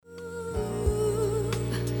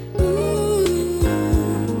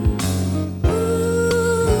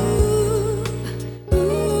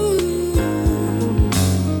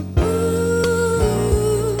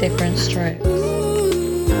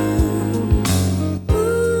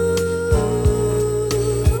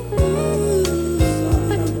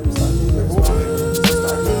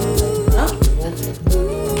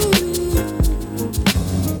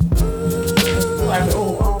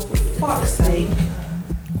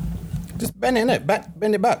Just bend it, innit?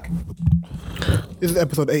 Bend it back. This is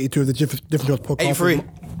episode 82 of the Different Shots podcast. 83.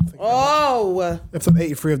 Oh. Episode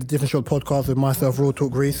 83 of the Different Shots podcast with myself, Raw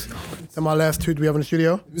Talk Greece. To my left, who do we have in the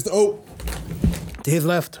studio? Mr. O. To his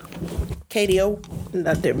left. KDO.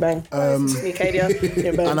 That didn't bang. It's me, KDO.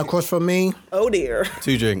 Didn't bang. And across from me. Oh dear.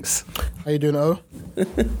 2 drinks. How you doing, O?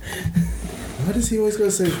 Why does he always go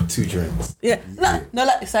say 2 drinks? Yeah. No,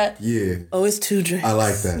 like it's like. Yeah. Oh, it's 2 drinks. I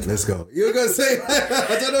like that. Let's go. You were going to say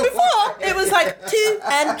I don't know. Before, it was like 2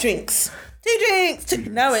 and drinks. 2 drinks. 2.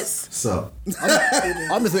 Now it's So.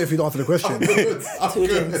 I'm just waiting for you to answer the question. I'm Two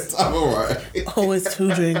good. drinks. I'm all right. always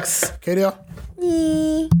 2 drinks. Kadia?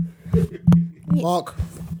 Mark?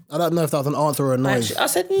 I don't know if that was an answer or a noise. I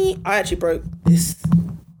said, I actually broke this.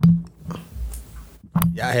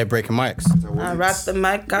 Yeah, I hear breaking mics. I rocked the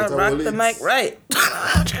mic. I That's our rocked the leads. mic right.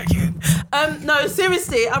 I'm joking. No,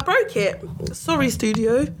 seriously, I broke it. Sorry,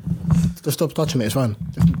 studio. Just stop touching it, it's fine.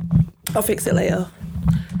 I'll fix it later.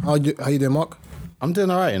 How you doing, Mark? I'm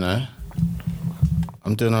doing alright, you know.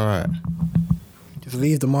 I'm doing alright. Just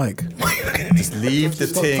leave the mic. Just leave the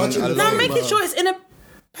Stop thing touching the alone. No, I'm Hey, making sure it's in a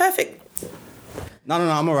perfect. No,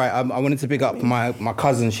 I'm alright. I wanted to big up my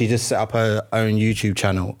cousin. She just set up her own YouTube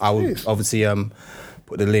channel. I will Yes. obviously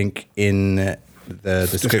put the link in the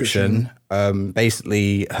description.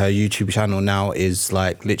 Basically, her YouTube channel now is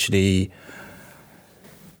like literally.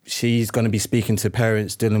 She's going to be speaking to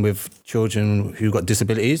parents dealing with children who got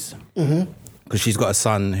disabilities. Because she's got a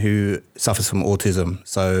son who suffers from autism.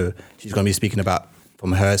 So she's going to be speaking about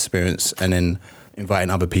from her experience and then inviting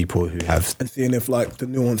other people who have. And seeing if like the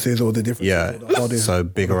nuances or the differences. Yeah, or the hardest- so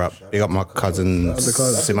big up my cousin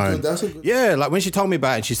Simone. That's a good. Yeah, like when she told me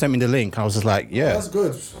about it, she sent me the link. I was just like, yeah. That's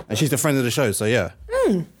good. And she's the friend of the show, so yeah.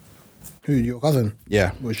 Who, your cousin?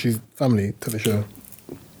 Yeah, Well, she's family to the show.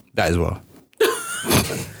 that as well.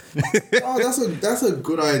 Oh, that's a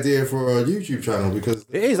good idea for a YouTube channel because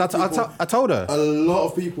It is. I told her. a lot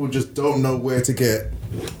of people just don't know where to get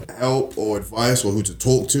help or advice or who to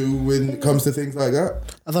talk to when it comes to things like that.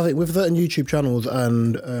 As I think with certain YouTube channels,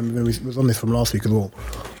 and we was on this from last week as well,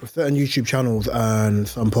 with certain YouTube channels and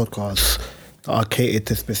some podcasts that are catered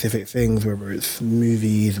to specific things, whether it's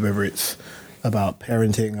movies, whether it's about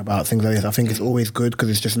parenting, about things like this, I think it's always good because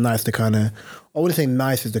it's just nice to kind of, I wouldn't say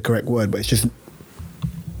nice is the correct word, but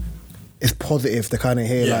it's positive to kind of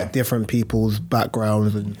hear Yeah. like different people's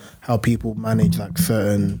backgrounds and how people manage like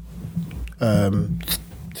certain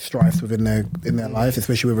strifes within their life,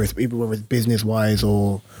 especially whether it's business wise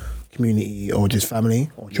or community or just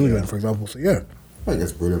family or children, for example. So yeah. I think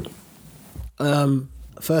that's brilliant.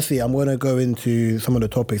 Firstly, I'm going to go into some of the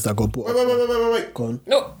topics that got brought up. Wait. Go on.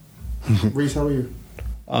 No. Reese, how are you?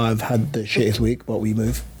 I've had the shittest week, but we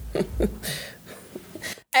move.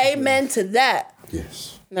 Amen to that.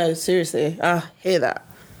 Yes. No, seriously, I hear that.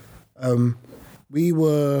 We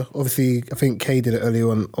were obviously, I think Kay did it earlier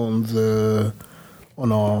on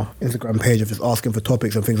our Instagram page of just asking for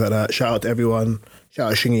topics and things like that. Shout out to everyone.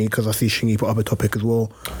 Shout out Shingy because I see Shingy put up a topic as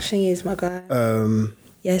well. Shingy is my guy.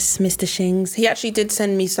 Yes, Mr. Shings. He actually did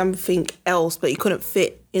send me something else, but he couldn't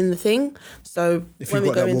fit in the thing. So If when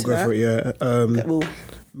you've we got go that, we'll into go that, for it. Yeah. we'll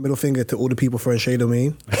Middle finger to all the people throwing shade on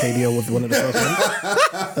me. KDO was one of the first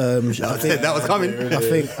ones. I think That was coming. I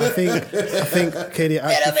think KDO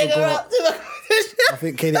actually forgot. I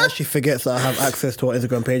think Katie actually forgets that I have access to our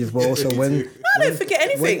Instagram page as well. So when I don't forget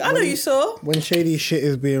anything. I know you saw. when shady shit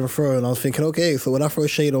is being thrown, I was thinking, okay, so when I throw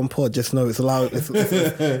shade on pod, just know it's allowed. It's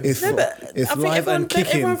No, but it's I think live and kicking.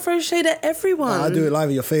 everyone throws shade at everyone. I do it live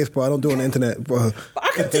in your face, bro. I don't do it on the internet, bro. But I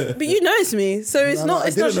can but you know it's me, so it's not.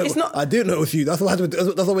 It's not. It's not. I didn't know it was you. That's what I had to.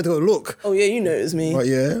 That's what I went to go look. Oh yeah, you know it was me. Right,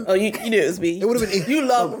 yeah. Oh, you knew it was me. It would've been- You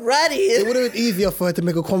love ratty. It would have been easier for her to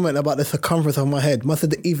make a comment about the circumference of my head. Must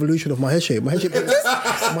have the evolution of my head shape. My head shape.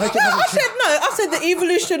 I said the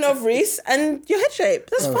evolution of Reese and your head shape.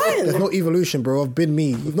 That's fine. There's no evolution, bro. I've been me.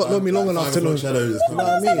 You've not known me long enough to know. Shadows. You know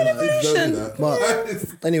what I mean? Like, evolution.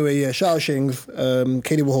 but anyway, yeah. Shout out Shings.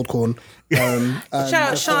 Katie will hold corn. Shout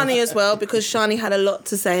out Shani as well because Shani had a lot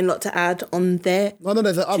to say and a lot to add on there. No,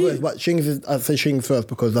 there's others, but Shings is. I'd say Shings first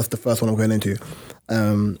because that's the first one I'm going into.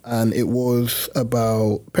 And it was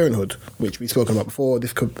about parenthood, which we've spoken about before.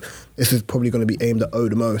 This is probably going to be aimed at O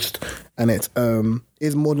the most, and it's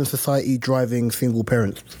is modern society driving single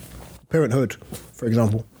parenthood, for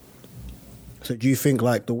example. So do you think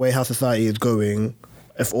like the way how society is going,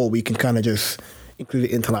 if all we can kind of just include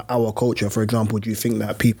it into like our culture, for example, do you think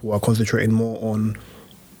that people are concentrating more on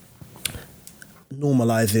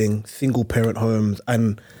normalizing single parent homes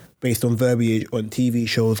and based on verbiage on TV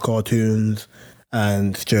shows, cartoons,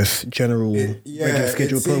 and just general regular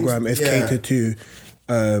scheduled program is catered to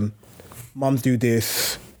mums do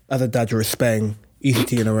this, as a dad, you're a spang, easy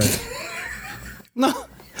tea and a red. No,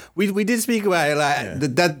 we did speak about it. Like the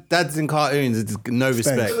dads in cartoons, it's no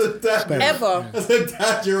respect. Ever. As a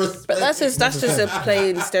dad, you're a But that's just a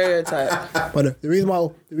plain stereotype. But the reason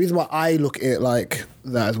why I look at it like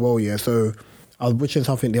that as well, yeah. So I was watching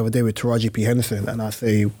something the other day with Taraji P. Henderson, and I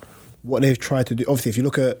say what they've tried to do. Obviously, if you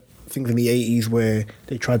look at things in the 80s where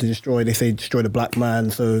they tried to destroy the black man,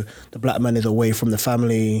 so the black man is away from the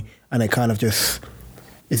family, and it kind of just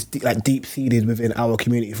it's like deep seated within our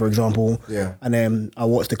community, for example. Yeah. And then I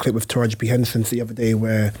watched a clip with Taraji P. Henderson the other day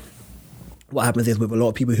where what happens is with a lot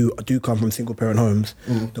of people who do come from single parent homes,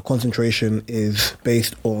 the concentration is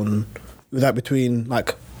based on that between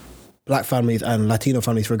like black families and Latino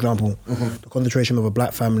families, for example. The concentration of a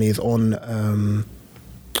black family is on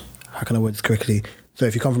how can I word this correctly? So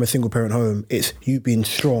if you come from a single parent home, it's you being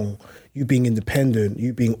strong, you being independent,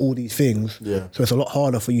 you being all these things. Yeah. So it's a lot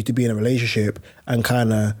harder for you to be in a relationship and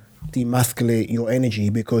kind of demasculate your energy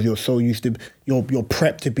because you're so used to you're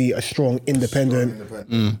prepped to be a strong, independent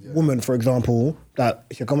woman, for example. That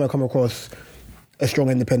if you're going to come across a strong,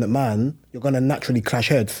 independent man, you're going to naturally clash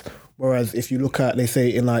heads. Whereas if you look at, let's say,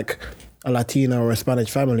 in like a Latina or a Spanish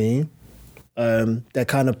family, they're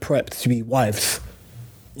kind of prepped to be wives.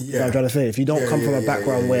 Yeah. You know what I'm trying to say? If you don't come from a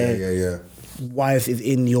background where wives is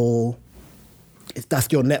in your, that's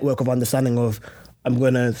your network of understanding of, I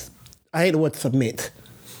hate the word submit,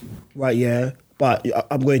 right, yeah, but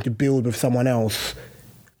I'm going to build with someone else,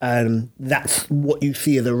 and that's what you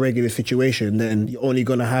see as a regular situation, then you're only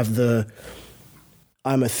going to have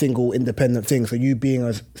I'm a single independent thing, so you being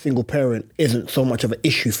a single parent isn't so much of an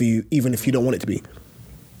issue for you, even if you don't want it to be.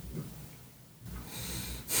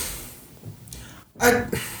 I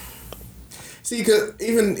see, because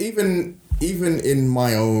even in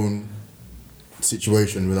my own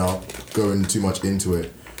situation, without going too much into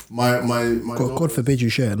it, my God forbid you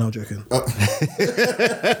share. No, joking.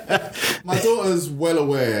 My daughter's well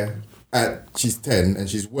aware. She's 10, and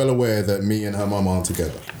she's well aware that me and her mum aren't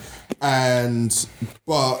together.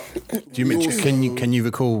 But Do you can you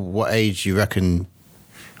recall what age you reckon,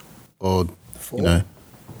 or 4? you know?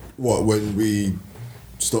 What, when we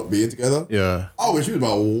stopped being together? Yeah. Oh, when she was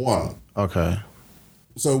about 1. Okay.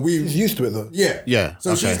 So She's used to it though. Yeah. Yeah,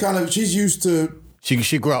 So okay. she's used to.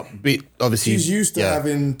 She grew up obviously. She's used to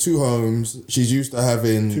having 2 homes. She's used to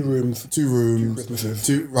having 2 rooms. 2 rooms.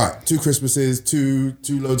 2 Christmases. 2 Christmases. 2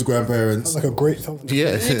 loads of grandparents. That's like a great song.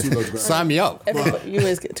 Yeah. Sign me up. You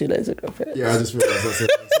always get 2 loads of grandparents. Yeah, I just realised I said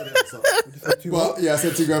it. But yeah, I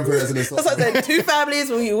said 2 grandparents and it's That's what I said. 2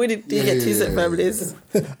 families. Well, you did get 2 set families.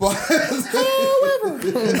 But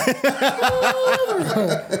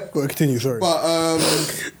Go continue, sorry. But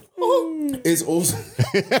it's also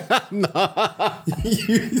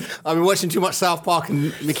I've been watching too much South Park,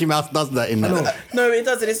 and Mickey Mouse does that in there. No, it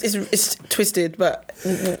doesn't. It's twisted, but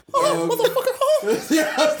motherfucker.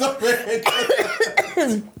 yeah, stop it.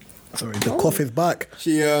 Sorry, the cough is back.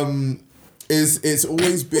 She it's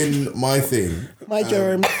always been my thing. My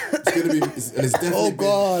germs. It's gonna be, and it's definitely. Oh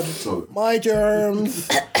God. So My germs.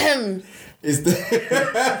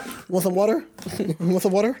 Want some water? Want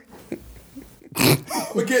some water?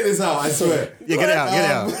 We'll get this out, I swear. Yeah, get it out.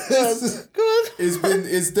 Good.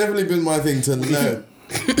 It's definitely been my thing to let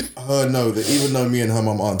her know that even though me and her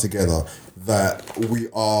mum aren't together, that we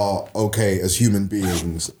are okay as human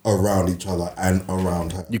beings around each other and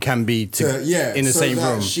around her. You can be in the same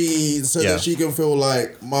room. That she can feel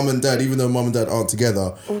like mum and dad, even though mum and dad aren't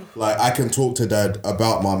together, like I can talk to dad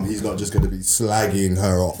about mum. He's not just going to be slagging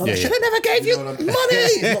her off. I should have never gave you money.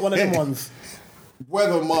 It's not one of them ones.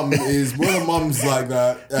 Whether mum's like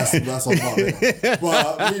that, that's on mum.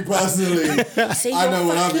 But me personally, See, I know you're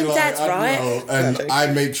when I be fucking like, dads, right? and I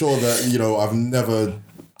make sure that I've never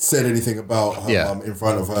said anything about her mum in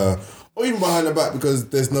front of her or even behind her back, because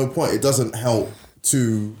there's no point. It doesn't help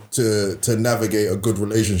to navigate a good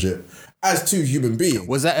relationship as 2 human beings.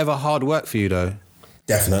 Was that ever hard work for you though?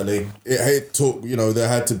 Definitely. It took,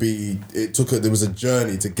 there was a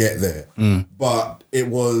journey to get there. But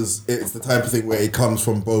it's the type of thing where it comes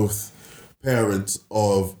from both parents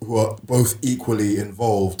who are both equally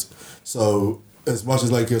involved. So as much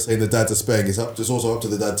as like you're saying the dad's a spang, it's also up to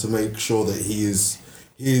the dad to make sure that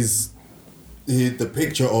the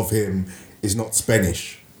picture of him is not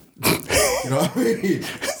Spanish. You know what I mean?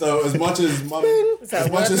 So as much as mum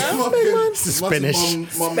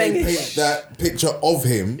may paint that picture of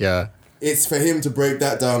him, it's for him to break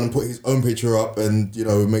that down and put his own picture up and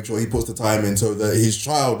make sure he puts the time in so that his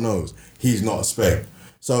child knows he's not a spang.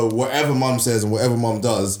 So whatever mum says and whatever mum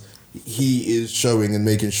does, he is showing and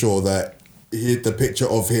making sure that the picture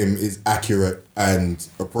of him is accurate and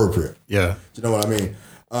appropriate. Yeah. Do you know what I mean?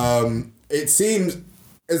 It seems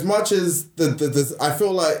as much as the I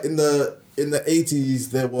feel like in the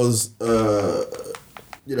 80s there was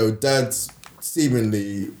dads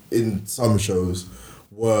seemingly in some shows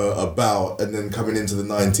were about, and then coming into the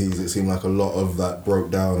 90s it seemed like a lot of that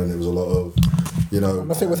broke down and it was a lot of I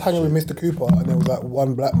think it was hanging with Mr. Cooper and there was like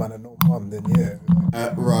one black man and no mum, then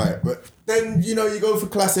right, but then you go for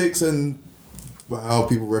classics, and how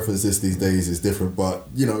people reference this these days is different, but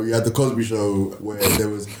you had the Cosby Show where there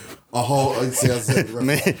was a whole but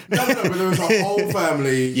there was a whole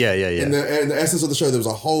family. Yeah. In the essence of the show, there was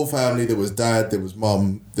a whole family. There was dad, there was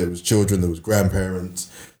mum, there was children, there was grandparents.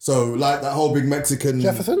 So like that whole big Mexican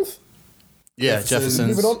Jeffersons. Yeah,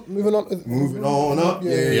 Jeffersons. Moving on up.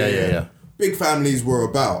 Yeah. Big families were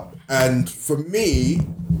about, and for me,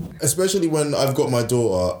 especially when I've got my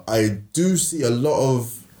daughter, I do see a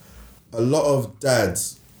lot of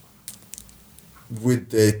dads with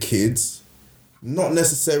their kids. Not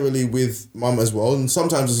necessarily with mum as well, and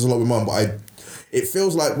sometimes it's a lot with mum, but it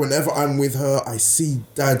feels like whenever I'm with her, I see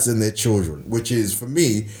dads and their children, which is, for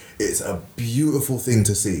me, it's a beautiful thing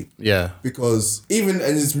to see. Yeah. Because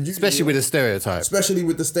especially with the stereotype. Especially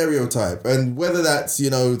with the stereotype. And whether that's,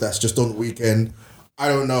 that's just on the weekend, I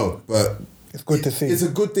don't know, but it's good to see. It's a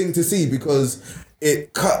good thing to see because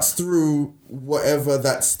it cuts through whatever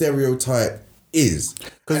that stereotype is,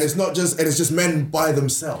 and it's just men by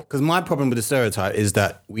themselves. Because my problem with the stereotype is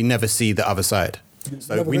that we never see the other side,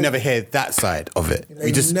 so we never hear that side of it.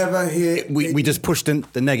 We just never hear. We just push the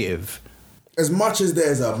negative. As much as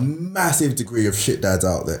there's a massive degree of shit dads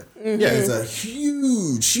out there, there's a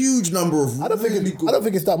huge number of. I don't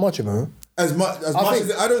think it's that much, As much as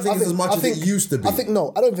I don't think it's as much as it used to be. I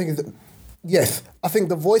don't think it's. Yes, I think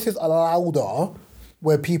the voices are louder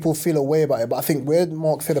where people feel a way about it. But I think where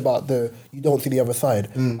Mark said about you don't see the other side,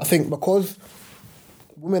 I think because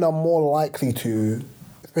women are more likely to,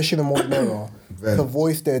 especially in the modern era, to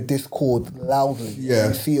voice their discord loudly. Yeah.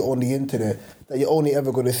 You see it on the internet that you're only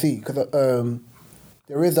ever going to see. Because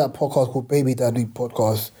there is that podcast called Baby Daddy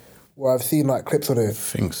Podcast where I've seen like clips of it. I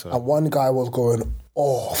think so. And one guy was going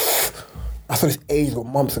off. I saw this ages ago,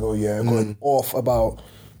 months ago, going off about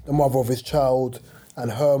the mother of his child and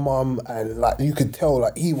her mum, and like you could tell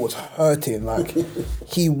like he was hurting, like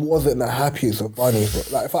he wasn't the happiest of bunnies.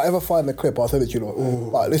 But like if I ever find the clip, I'll send it to you.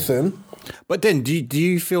 Like listen. But then, do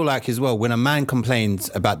you feel like as well when a man complains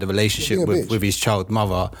about the relationship with his child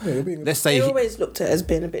mother, let's say they always looked at it as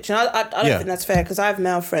being a bitch, and I don't think that's fair because I have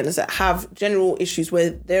male friends that have general issues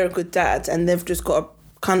where they're a good dad and they've just got a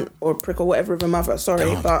cunt or a prick or whatever of a mother.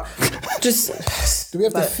 Sorry, but just do we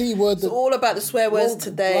have the C word? It's all about the swear words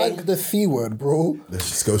today. Like the C word, bro. Let's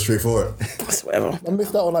just go straight for it. Whatever. I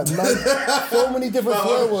missed out on like so many different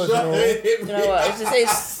swear words, bro. You know what?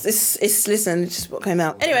 It's listen. It's just what came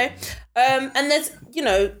out. Anyway, and there's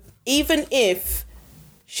even if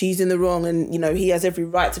she's in the wrong and he has every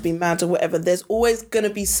right to be mad or whatever, there's always going to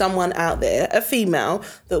be someone out there, a female,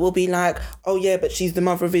 that will be like, oh yeah, but she's the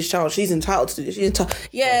mother of his child, she's entitled to do this,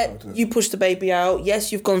 you pushed the baby out,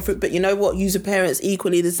 yes, you've gone through it, but you know what, use a parent's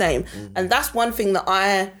equally the same. And that's one thing that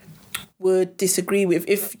I would disagree with.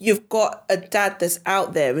 If you've got a dad that's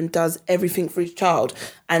out there and does everything for his child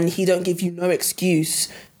and he don't give you no excuse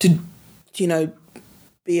to be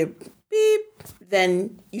a beep,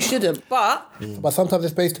 then you shouldn't. But sometimes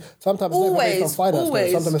it's based. Sometimes it's based on finance.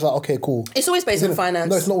 Always. Sometimes it's like, okay, cool. It's always based on finance.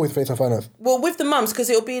 No, it's not always based on finance. Well, with the mums, because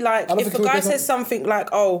it'll be like if a guy says something like,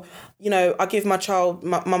 "Oh, I give my child,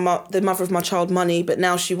 the mother of my child, money, but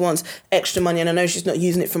now she wants extra money, and I know she's not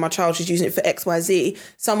using it for my child. She's using it for X, Y, Z."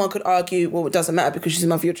 Someone could argue, "Well, it doesn't matter because she's the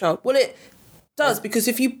mother of your child." Well, it does because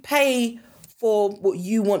if you pay for what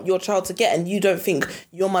you want your child to get and you don't think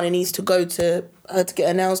your money needs to go to her to get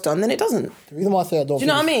her nails done, then it doesn't. The reason why I say I don't Do you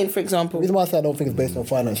know what I mean, for example? The reason why I say I don't think it's based on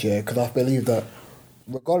finance, because I believe that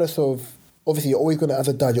regardless of, obviously you're always going to, as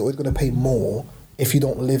a dad, you're always going to pay more if you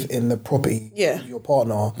don't live in the property with your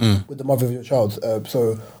partner, with the mother of your child.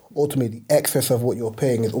 So ultimately the excess of what you're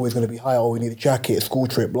paying is always going to be higher. Oh, we need a jacket, school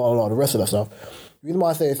trip, blah, blah, blah, the rest of that stuff. The reason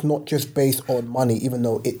why I say it's not just based on money, even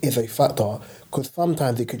though it is a factor, because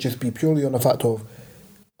sometimes it could just be purely on the fact of,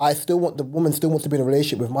 the woman still wants to be in a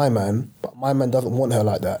relationship with my man, but my man doesn't want her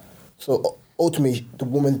like that. So ultimately, the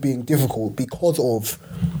woman's being difficult because of,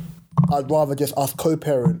 I'd rather just us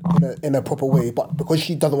co-parent in a proper way, but because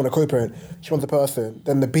she doesn't want to co-parent, she wants a person,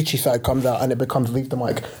 then the bitchy side comes out and it becomes, leave the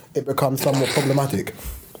mic, it becomes somewhat problematic.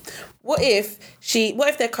 What if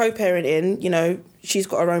they're co-parenting, she's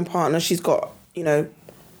got her own partner, she's got,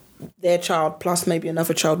 their child plus maybe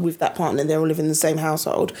another child with that partner, they're all living in the same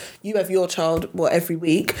household. You have your child, every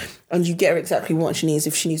week, and you get her exactly what she needs.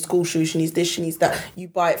 If she needs school shoes, she needs this, she needs that, you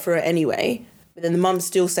buy it for her anyway. but then the mum's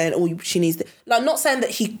still saying, oh, she needs the, like, not saying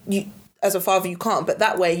that you as a father you can't, but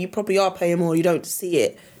that way you probably are paying more. You don't see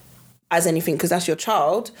it as anything because that's your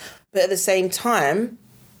child, but at the same time,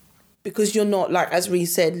 because you're not, like as Ree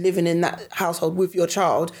said, living in that household with your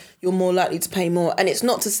child, you're more likely to pay more. And it's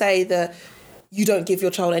not to say that you don't give your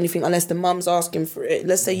child anything unless the mum's asking for it.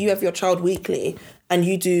 Let's say you have your child weekly and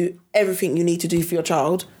you do everything you need to do for your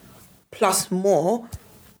child, plus more,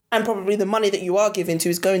 and probably the money that you are giving to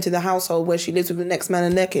is going to the household where she lives with the next man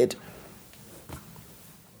and their kid.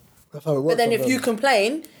 That's how it works. But then if you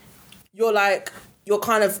complain, you're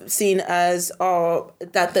kind of seen as, oh,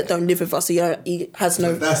 that don't live with us, he has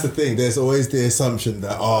no... That's the thing. There's always the assumption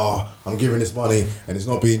that, I'm giving this money and it's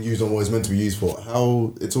not being used on what it's meant to be used for.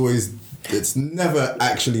 It's never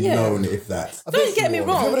actually known if that's... Don't get me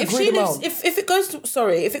wrong. If she lives, if it goes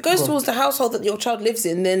towards the household that your child lives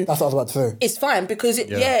in, then that's what I was about to say. It's fine because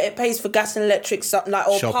it pays for gas and electric, something like,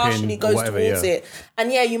 or shopping, partially goes whatever, towards it.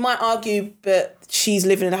 And you might argue, but she's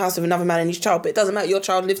living in a house with another man and his child, but it doesn't matter. Your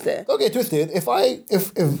child lives there. Don't get twisted. If I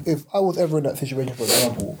was ever in that situation, for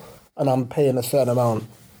example, and I'm paying a certain amount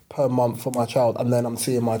per month for my child, and then I'm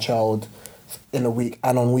seeing my child in a week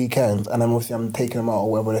and on weekends, and then obviously I'm taking them out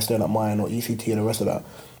or whether they're staying at mine or ECT and the rest of that,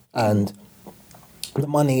 and the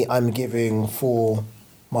money I'm giving for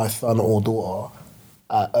my son or daughter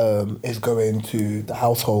is going to the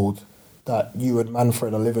household that you and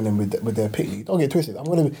Manfred are living in with their pity. Don't get twisted. I'm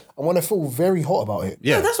gonna feel very hot about it.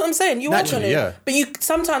 Yeah, no, that's what I'm saying. You want it, but you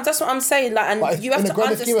sometimes that's what I'm saying. Like, and but you have to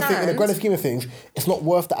understand. In the grand scheme of things, it's not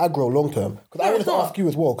worth the aggro long term. Because I wanted to ask you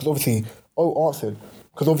as well. Because obviously, answered.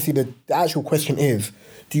 Because obviously, the actual question is: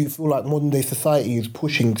 do you feel like modern day society is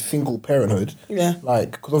pushing single parenthood? Yeah.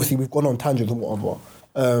 Like, because obviously we've gone on tangents and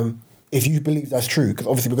whatever. If you believe that's true, because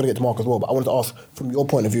obviously we're gonna get to Mark as well. But I wanted to ask from your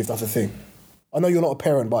point of view if that's a thing. I know you're not a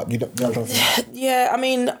parent, but you don't know what I'm saying. Yeah, I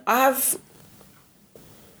mean, I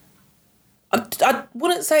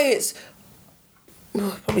wouldn't say it's...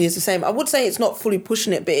 probably is the same. I would say it's not fully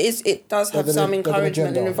pushing it, but it does have some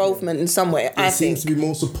encouragement and involvement in some way. It seems to be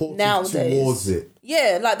more supportive towards it.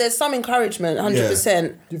 Yeah, like there's some encouragement, 100%.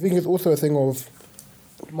 Do you think it's also a thing of...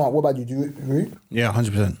 Mark, what about you? Do you agree? Yeah,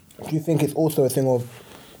 100%. Do you think it's also a thing of...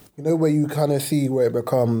 You know where you kind of see where it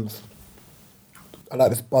becomes... I like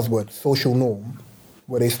this buzzword, social norm,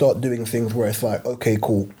 where they start doing things where it's like, okay,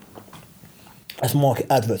 cool, let's market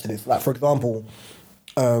adverts to this. Like, for example,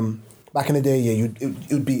 back in the day,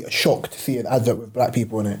 it would be a shock to see an advert with black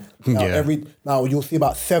people in it. Now you'll see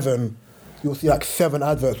like 7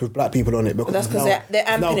 adverts with black people on it. Because that's because they're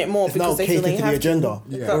amping it more because they feel they have the agenda.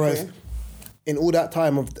 Yeah. Exactly. Whereas in all that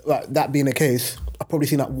time of like that being the case, I've probably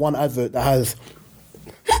seen like one advert that has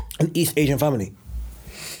an East Asian family.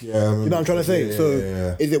 Yeah, I mean, you know what I'm trying to say?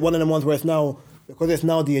 Is it one of them ones where it's now, because it's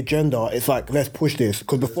now the agenda, it's like, let's push this?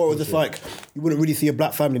 Because before it was just like, you wouldn't really see a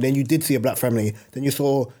black family, then you did see a black family, then you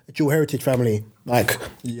saw a dual heritage family, like,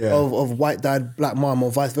 of white dad, black mom, or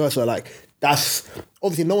vice versa. Like, that's,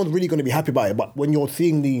 obviously no one's really going to be happy about it, but when you're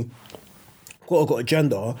seeing the quote-unquote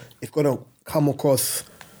agenda, it's going to come across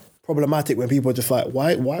problematic when people are just like,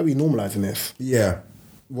 why are we normalising this? Yeah.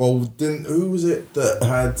 Well, who was it that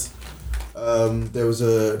had... there was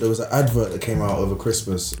an advert that came out over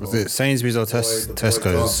Christmas. Was it Sainsbury's or Tesco's?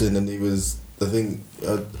 Dancing, and he was, I think,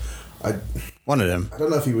 one of them. I don't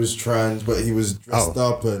know if he was trans, but he was dressed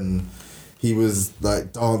up and he was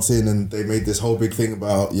like dancing, and they made this whole big thing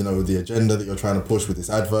about, you know, the agenda that you're trying to push with this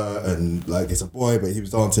advert, and like it's a boy, but he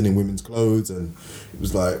was dancing in women's clothes, and it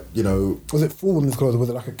was like, you know, was it full women's clothes or was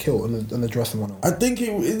it like a kilt and a dress and one? I think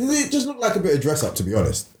it just looked like a bit of dress up, to be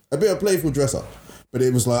honest, a bit of playful dress up. But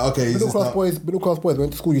it was like, okay, middle class boys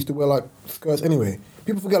went to school used to wear like skirts anyway.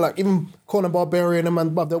 People forget, like, even Conan Barbarian and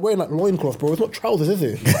Man Bub, they're wearing like loincloth, bro. It's not trousers, is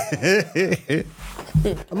it?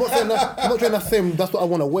 I'm not saying that's same. That's what I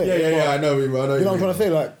want to wear. Yeah, I know you, bro. You know what I'm trying to say?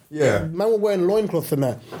 Like, man were wearing loincloths and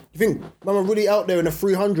that. You think man were really out there in the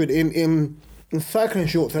 300 in cycling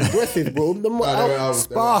shorts and dresses, bro?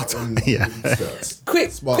 Spartan.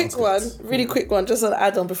 Quick one, really quick one. Just an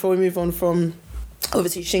add-on before we move on from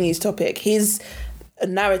obviously Shingy's topic. His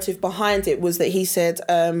narrative behind it was that he said,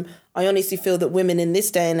 I honestly feel that women in this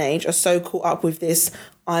day and age are so caught up with this,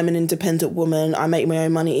 I'm an independent woman, I make my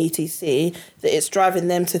own money, etc., that it's driving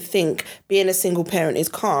them to think being a single parent is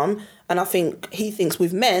calm. And I think he thinks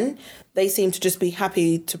with men, they seem to just be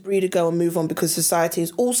happy to breed a girl and move on because society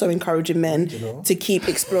is also encouraging men to keep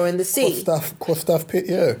exploring the sea. Cross staff pit,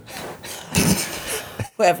 yeah.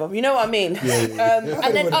 Whatever, you know what I mean?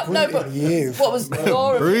 And then, what was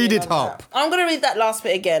your breed it up. I'm going to read that last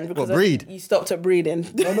bit again because you stopped at breeding.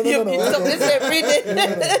 No. You stopped at breeding.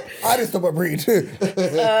 I didn't stop at breeding too.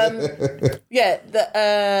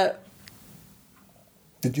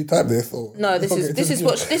 Did you type this? Or? No, this is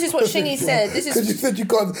what Shingy said. This Because you is said you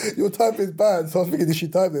can't. Your type is bad, so I was thinking, did she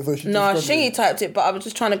type this or she? no, just Shingy typed it, but I was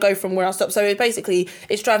just trying to go from where I stopped. So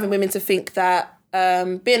it's driving women to think that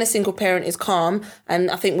being a single parent is calm,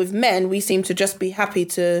 and I think with men we seem to just be happy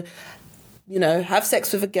to, have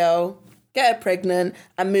sex with a girl, get her pregnant,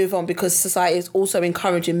 and move on because society is also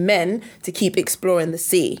encouraging men to keep exploring the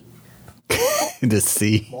sea. The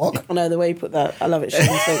sea. Mark? I know the way you put that. I love it.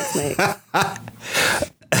 Shingy, thanks, mate.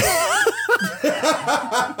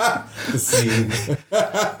 The scene.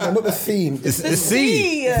 No, not the theme. It's the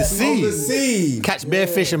sea. sea. The sea. The sea. Catch bare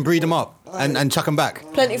fish and breed them up and chuck them back.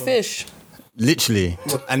 Plenty of fish. Literally.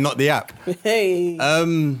 And not the app. Hey. That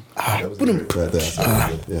was great right there.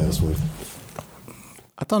 Yeah, that's smooth.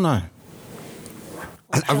 I don't know.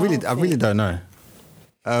 I really don't know.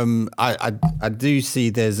 I do see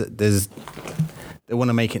there's they want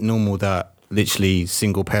to make it normal that literally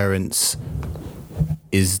single parents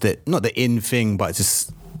is not the in thing, but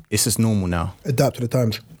it's just normal now. Adapt to the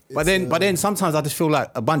times. But then sometimes I just feel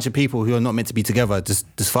like a bunch of people who are not meant to be together just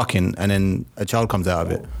fucking, and then a child comes out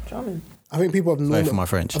of it. Charming. I think people have Sorry for my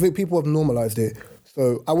French. I think people have normalized it.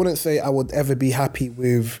 So I wouldn't say I would ever be happy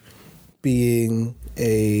with being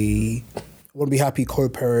I wouldn't be happy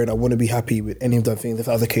co-parent. I wouldn't be happy with any of those things. If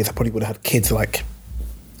that was the case, I probably would have had kids like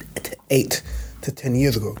 8 to 10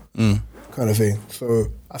 years ago, kind of thing. So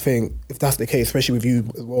I think if that's the case, especially with you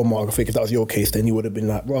as well, Mark, I think if that was your case, then you would have been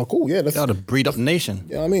like, well, cool, yeah, let's. That would have breed up the nation.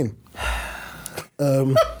 Yeah, I mean,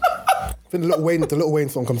 I think the Little Wayne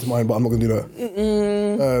song comes to mind, but I'm not gonna do that.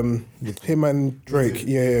 Him and Drake,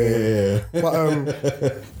 yeah.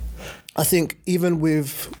 But I think even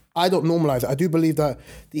with, I don't normalize it. I do believe that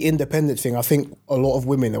the independent thing, I think a lot of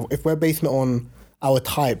women, if we're basing it on our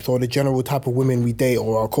types or the general type of women we date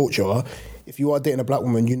or our culture, if you are dating a black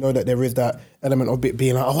woman, you know that there is that element of it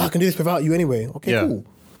being like, oh, I can do this without you anyway. Okay, Yeah. cool.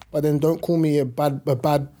 But then don't call me a bad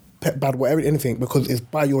whatever, anything, because it's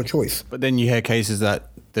by your choice. But then you hear cases that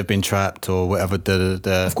they've been trapped or whatever.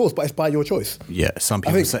 Of course, but it's by your choice. Yeah, some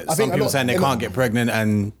people saying they can't get pregnant,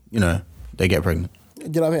 and they get pregnant. You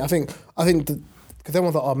know what I mean? I think because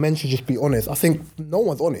everyone's like, men should just be honest. I think no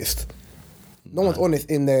one's honest. No one's honest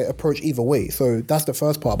in their approach either way. So that's the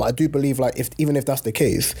first part. But I do believe, like, even if that's the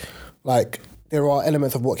case, like, there are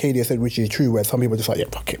elements of what Kadia said which is true, where some people are just like, yeah,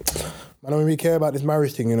 fuck it. I don't really care about this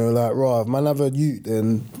marriage thing, like, right, if man have a youth,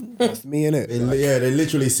 then that's me, innit? They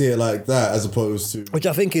literally see it like that, as opposed to Which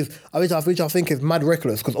I think is mad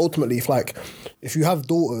reckless, because ultimately, if you have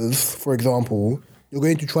daughters, for example, you're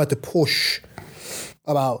going to try to push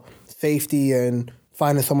about safety and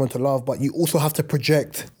finding someone to love, but you also have to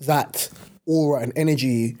project that aura and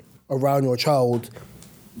energy around your child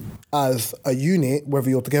as a unit, whether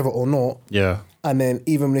you're together or not. Yeah. And then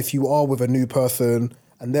even if you are with a new person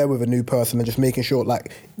and they're with a new person, and just making sure,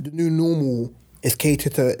 like, the new normal is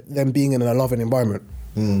catered to them being in a loving environment.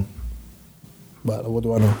 But what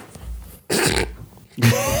do I know?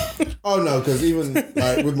 Oh no, because even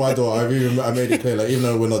like with my daughter, I made it clear, like, even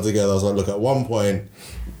though we're not together, I was like, look, at one point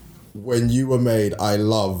when you were made, I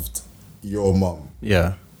loved your mum.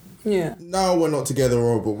 Yeah. Yeah. Now we're not together,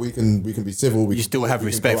 but we can be civil. You still have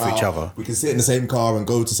respect for each other. We can sit in the same car and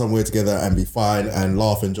go to somewhere together and be fine and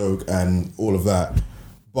laugh and joke and all of that.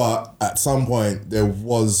 But at some point, there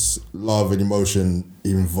was love and emotion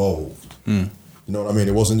involved. You know what I mean?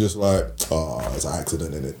 It wasn't just like, oh, it's an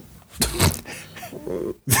accident, innit?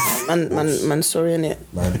 Man, sorry, innit?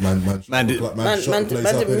 Man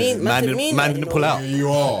didn't pull out. You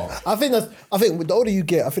are. I think the older you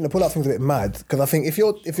get, I think the pull-out thing's a bit mad, because I think if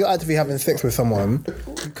you're actively having sex with someone,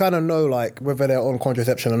 you kind of know, like, whether they're on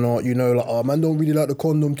contraception or not. You know, like, oh, man don't really like the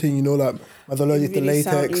condom thing. You know, like, man's allergic to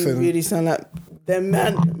latex. You really sound like them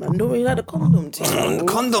man don't really like the condom thing. The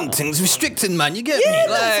condom thing's restricted, man. You get me?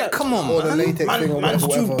 Like, come on, Or the man. latex thing or Man's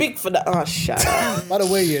whatever. too big for that. Oh, shut up. By the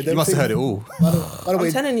way, yeah, You must have heard it all. By the way,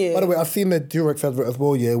 I'm telling you. By the way, I've seen the Durex advert as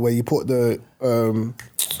well, yeah, where you put the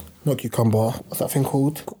not cucumber. What's that thing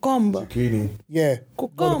called? Cucumber. Zucchini. Yeah.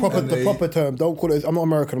 No, the proper term. Don't call it. I'm not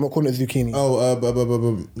American. I'm not calling it zucchini.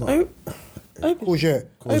 No. Courgette.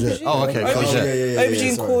 Courgette. Oh, okay. Courgette.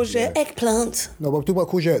 Aubergine, sorry. courgette, eggplant. No, but I'm talking about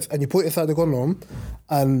courgettes, and you put it inside the condom,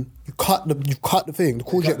 and you cut the thing. The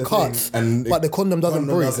courgette the cuts, thing, and but the condom doesn't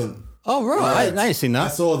break. Oh, right. I ain't seen I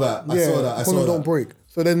that. saw that. The condom don't break.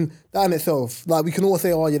 So then that in itself, like, we can all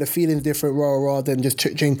say, oh yeah, the feeling's different, rah, then just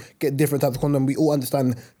change, get different types of condom. We all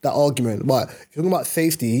understand that argument. But if you're talking about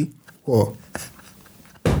safety, what?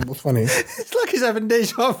 What's funny? It's like he's having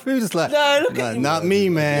deja vu. It's like, No, look at you. Not me,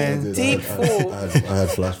 man. Deep fall. I had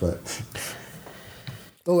flashbacks.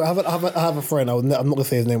 Oh, I have a friend. I'm not gonna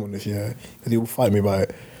say his name on this, yeah, because he will fight me about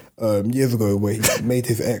it. years ago where he made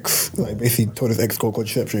his ex, like basically told his ex to go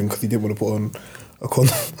contraception because he didn't want to put on a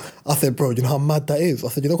condom. I said, bro, do you know how mad that is? I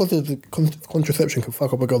said, you know, contraception can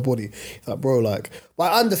fuck up a girl's body. He's like, bro, like,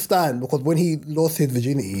 but I understand because when he lost his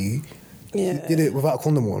virginity, he did it without a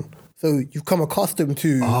condom on. So you've come accustomed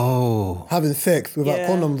to having sex without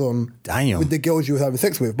condoms on with the girls you were having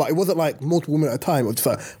sex with. But it wasn't like multiple women at a time, or just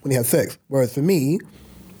like when he had sex. Whereas for me,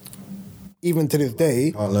 even to this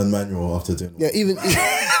day, Can't learn manual after doing. even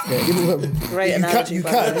Great analogy. you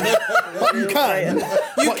can,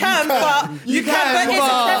 but you can, but it's a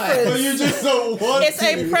preference. But you just don't want It's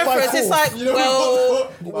a preference. It's like, You know well,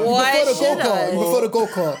 what? why before the should go-kart, I? before the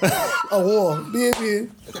go-kart, a war, baby.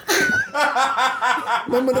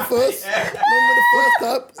 Remember the first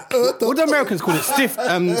tap? What do Americans call it? Stick,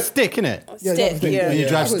 innit? Stick, yeah. When you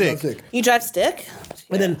drive I thought it was stick. You drive stick?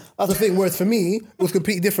 And then that's the thing. Whereas for me, it was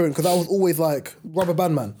completely different because I was always like rubber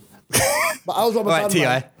band man. But I was rubber Right, band T.I.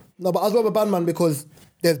 man. No, but I was rubber band man because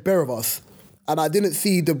there's bare of us, and I didn't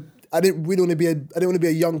see the. I didn't really want to be a. I didn't want to be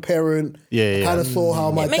a young parent. Yeah. I kind of saw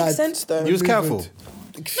how my It makes dad. sense, though. He was careful. No,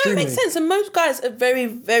 it Extremely. makes sense. And most guys are very,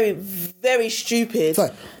 very, very stupid. It's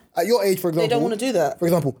like, at your age, for example, don't wanna do that. For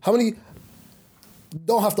example, how many?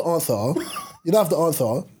 Don't have to answer. You don't have to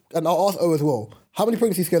answer, and I'll ask O as well. How many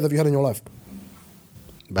pregnancy scares have you had in your life?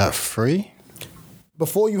 About 3?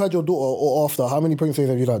 Before you had your daughter or after, how many pregnancies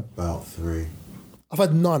have you had? About 3. I've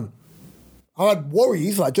had none. I had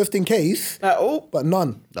worries, like just in case, but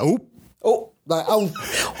none. Oh. Like I was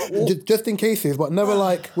just in cases, but never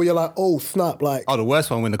like where you're like, oh snap, like Oh, the worst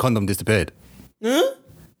one when the condom disappeared.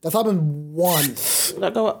 that's happened once.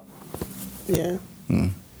 Like, go up. Yeah.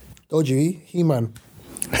 Dodgy, He-Man.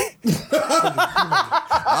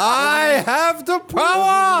 I have the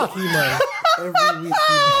power. He-Man. Every week, He-Man.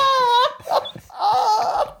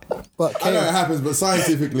 But I know it happens, but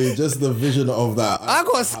scientifically, just the vision of that. I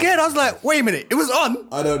got scared. I was like, wait a minute, it was on.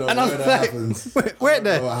 I don't know And I where was that like, happens. wait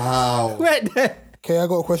there. Wow. Wait there. okay, I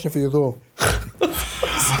got a question for you as well.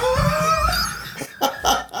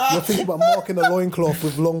 You're thinking about marking a loincloth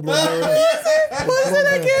with long blonde hair. What is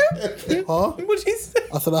that again? Huh? What'd you say?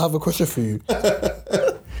 I said I have a question for you.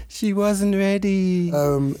 She wasn't ready.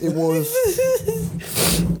 It was.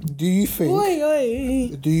 Do you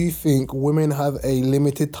think women have a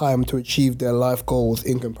limited time to achieve their life goals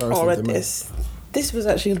in comparison Oh, I to read men? this was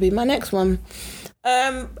actually going to be my next one.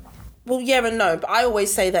 Well, yeah and no, but I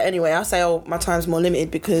always say that anyway. I say, oh, my time's more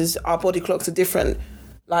limited because our body clocks are different.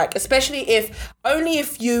 Like, especially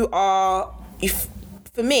if you are,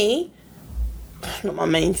 for me, not my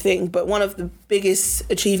main thing, but one of the biggest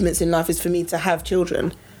achievements in life is for me to have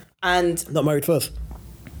children. And Not married first.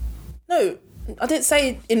 no, I didn't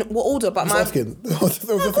say in what order, but I'm just asking. of course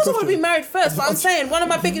I want to be married first, but I'm saying one of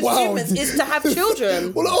my biggest achievements is to have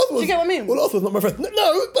children. Well, the other Do you get what I mean? Well, the other one's not my friend.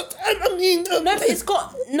 No, but I mean... No, but it's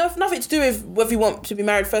got nothing to do with whether you want to be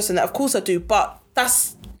married first and that. Of course I do, but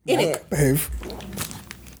that's in it. Behave.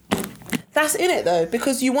 That's in it though,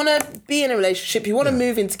 because you want to be in a relationship, you want to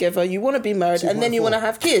move in together, you want to be married, and then you want to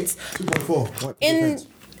have kids. 2.4.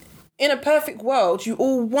 In a perfect world, you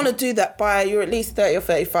all want to do that by you're at least 30 or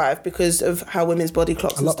 35 because of how women's body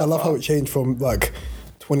clocks and I stuff love are. how it changed from like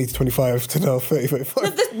 20 to 25 to now 30,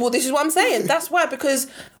 35. This is what I'm saying. That's why, because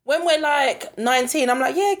when we're like 19, I'm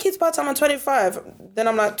like, yeah, kids by the time I'm 25. Then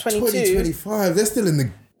I'm like 22. 2025, they're still in the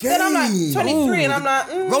game. Then I'm like 23 and I'm like,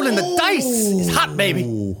 Rolling the dice. It's hot,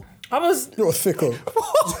 baby. I was... You're a sicko.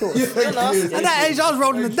 At that age, I was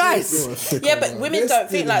rolling the dice. Yeah, but women don't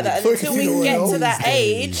think like that. And until we get to that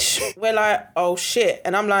age, we're like, oh shit.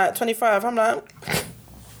 And I'm like, 25, I'm like,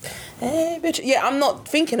 hey, bitch. Yeah, I'm not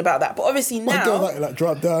thinking about that. But obviously My girl now... like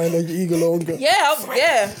drop down and eagle on. Yeah,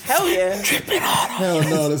 hell yeah. Hell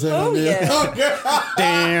no, there's Oh yeah.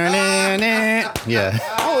 Yeah.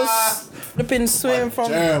 I was flipping swimming from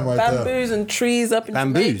jam right there. bamboos and trees up in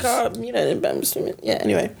Bamboos? Jamaica. You know, bamboo swimming. Yeah,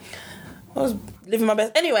 anyway. I was living my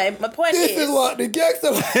best. Anyway, my point This is what the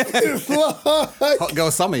gangster life is like. Hot girl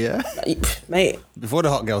summer, yeah? Mate, Before the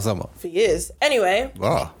hot girl summer. for years. Anyway,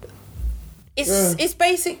 Wow. it's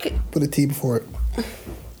basic. Put a T before it.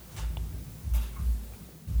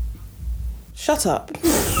 Shut up.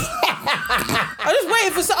 I was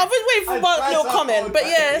waiting for one little comment, but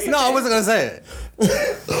yeah, No, I wasn't going to say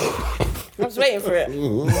it. I was waiting for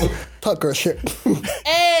it. Tucker shit.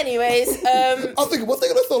 Anyways, I was thinking, what's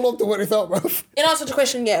taking us so long to work this out, bro? in answer to the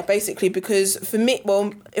question, yeah, basically, because for me,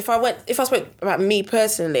 well, if I spoke about me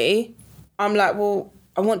personally, I'm like, well,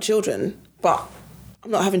 I want children, but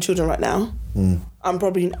I'm not having children right now. I'm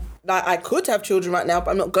probably, like, I could have children right now,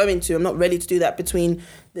 but I'm not going to. I'm not ready to do that between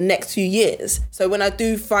the next few years. So when I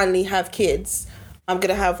do finally have kids, I'm going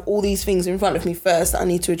to have all these things in front of me first that I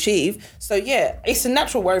need to achieve. So yeah, it's a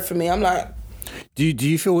natural worry for me. I'm like, Do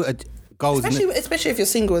you feel goals? especially if you're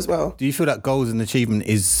single as well. Do you feel that goals and achievement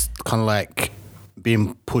is kind of like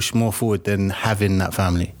being pushed more forward than having that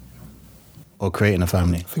family or creating a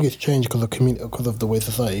family? I think it's changed because of community, because of the way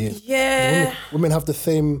society is. Yeah. Women have the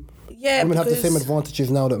same. Yeah, women have the because- same advantages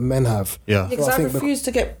now that men have. Yeah. Because So I think refuse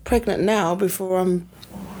to get pregnant now before I'm. Do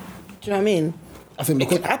you know what I mean? I think It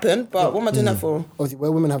because could happen, but what am I doing that for? obviously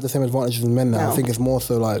where women have the same advantages as men now, No. I think it's more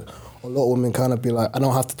so like a lot of women kind of be like, I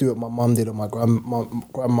don't have to do what my mum did or my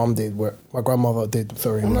grandmum did, where my grandmother did.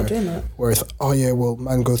 Sorry, I'm not where- doing that. Where it's, oh yeah, well,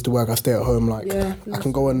 man goes to work, I stay at home. Like, Yeah, I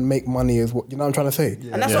can go and make money as what you know. What I'm trying to say.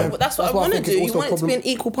 And that's what I why want to think do. it's You also want a it to be an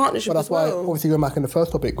equal partnership But that's as why, well. obviously, going back in the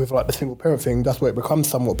first topic with like the single parent thing, that's where it becomes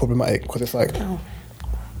somewhat problematic because it's like,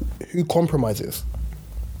 who compromises?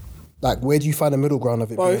 Like, where do you find the middle ground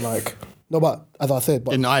of it Both. being like, no, but as I said,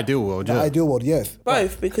 but In the ideal world, the yeah. ideal world, yes.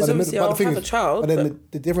 Both, because the obviously but the I'll thing have a child, But then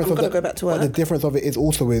but the difference I'm of gonna the, go back to but the work. difference of it is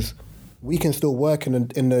also is we can still work in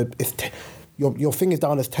the it's your thing is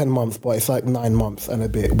down as 10 months, but it's like 9 months and a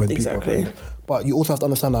bit when people are Exactly. pregnant. But you also have to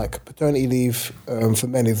understand like paternity leave for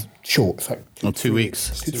men is short. It's like Or 2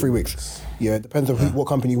 weeks. 2 to 3 weeks. Yeah, it depends on what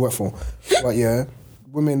company you work for. Right, yeah.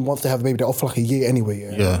 Women, once they have a baby, they're off for like a year anyway,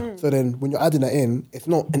 yeah? Yeah. So then when you're adding that in, it's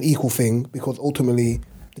not an equal thing because ultimately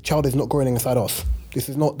the child is not growing inside us. This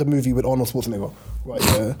is not the movie with Arnold Schwarzenegger, right,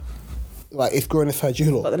 yeah? Like, it's growing inside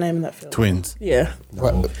you What lot. the name of that film? Twins. Yeah,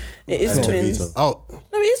 Right. it is Danny twins. DeVito. Oh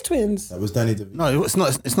No, it is twins. That was Danny DeVito. no, it's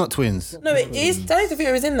not. It's not twins. No, it is. Danny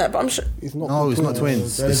DeVito is in that, but I'm sure. It's not No, it's not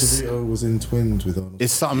twins. Danny It's, DeVito was in Twins with Arnold.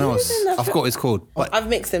 it's something else. in that I forgot what it's called. But I've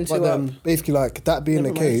mixed them two But up. then, basically, like, that being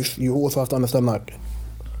the Never mind. case, you also have to understand, like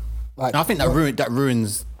I think that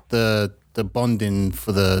ruins the bonding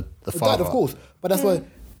for the father. that, of course. But that's why,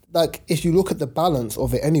 like, if you look at the balance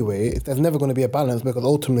of it anyway, there's never going to be a balance because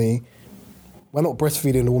ultimately, we're not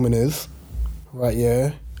breastfeeding, the woman is, right?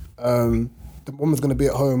 Yeah. The woman's going to be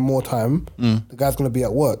at home more time. The guy's going to be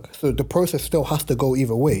at work. So the process still has to go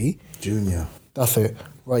either way. Junior. That's it,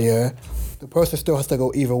 right? Yeah. The process still has to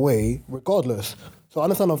go either way, regardless. So I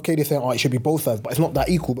understand of Katie saying, oh, it should be both sides, but it's not that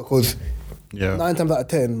equal because Yeah. 9 times out of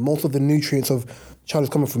 10, most of the nutrients of child is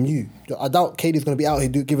coming from you. I doubt Katie's going to be out here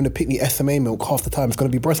giving the picnic SMA milk half the time. It's going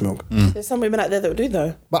to be breast milk. There's some women out there that would do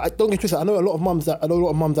though. But I don't get twisted. I know a lot of mums that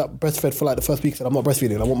breastfed for like the first week said, I'm not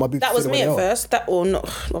breastfeeding. I want my boobs That to was stay me the way at they are. first. That or not,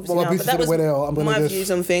 obviously my now, boobs but that stay the was way they are. I'm gonna my just-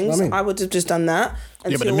 views on You things. know what I mean? I would have just done that. Yeah, but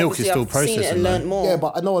the until milk is obviously still I've seen it processing, and learned though. more. Yeah,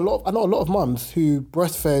 but I know a lot of mums who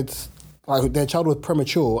breastfed, like their child was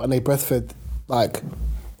premature and they breastfed like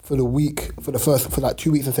for like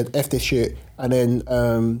 2 weeks and said F this shit and then A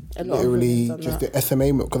lot of literally women's done just that. the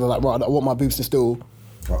SMA milk because they're like, right, I want my boobs to still,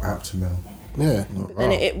 Or Aptamil. yeah.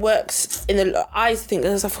 Then it works in the eyes thing.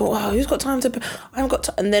 Because I thought, wow, who's got time to? I haven't got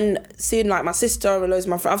time. And then seeing like my sister and loads of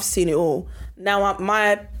my friends, I've seen it all. Now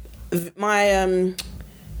my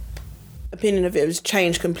opinion of it has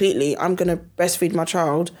changed completely. I'm gonna breastfeed my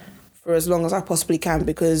child for as long as I possibly can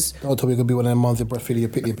because Don't tell me you're going to be one of them mums that breastfeeding your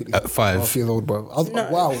pickly. At 5. 12 years old, bro. No.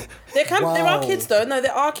 Wow. there are Wow. kids though. No,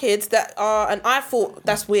 there are kids that are, and I thought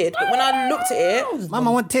that's weird. But when I looked at it,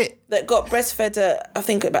 Mama want tit. that got breastfed at I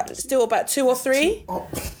think about 2 or 3.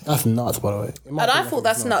 That's nuts, by the way. In my And I opinion, thought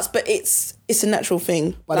that's nuts, but it's a natural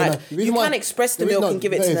thing. But then, Like the reason you why- can express the reason- milk no, and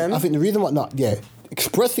give it that to is- them. I think the reason why,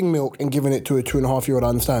 expressing milk and giving it to a 2.5-year-old, I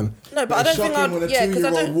understand. No, but I don't think Shocking when I'd. a Yeah, because I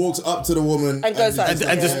 2-year-old don't. walks up to the woman And goes like-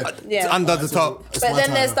 And just Yeah. under the top. It's But my then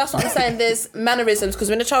time there's now. that's what I'm saying. There's mannerisms because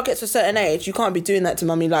when a child gets to a certain age, you can't be doing that to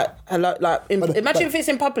mummy. Like hello, like imagine if it's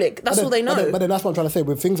in public. That's all they know. But then that's what I'm trying to say.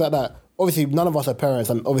 With things like that, obviously none of us are parents,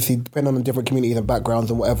 and obviously depending on the different communities and backgrounds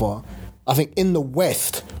and whatever. I think in the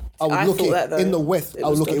West, I would I look thought at that, though. in the West. It I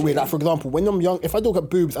would was look at it dodgy. weird. Like for example, when I'm young, if I look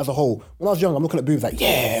at boobs as a whole, when I was young, I'm looking at boobs like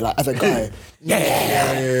like as a guy,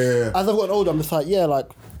 Yeah. As I've gotten older, I'm just like like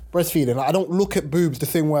breastfeeding. Like, I don't look at boobs the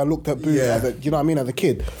same way I looked at boobs Yeah. as a, you know what I mean, as a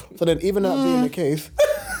kid. So then even that being the case,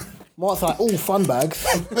 Mark's like, all fun bags.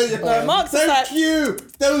 No, Mark's is like, Thank you.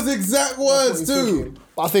 Those exact words too.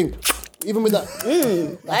 But I think even with that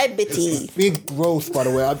I bitty. big growth, by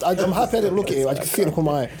the way, I'm happy I didn't look at it. I just see it on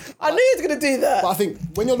my eye. I knew he was gonna do that. But I think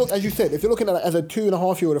when you're as you said, if you're looking at it as a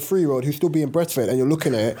 2.5-year-old, a 3-year-old who's still being breastfed, and you're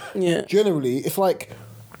looking at it, Yeah. generally it's like,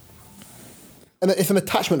 and it's an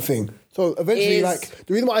attachment thing. So eventually, Is- like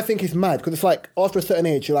the reason why I think it's mad because it's like after a certain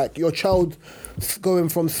age, you're like your child going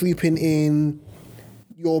from sleeping in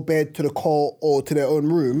your bed to the cot or to their own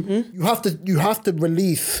room, you have to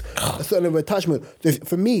release a certain level of attachment. So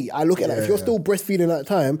for me, I look at it, if you're still breastfeeding at that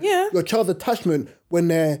time, Yeah. your child's attachment when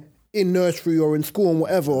they're in nursery or in school and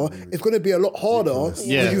whatever, it's going to be a lot harder because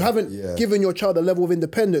Yeah. you haven't given your child a level of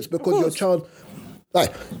independence because your child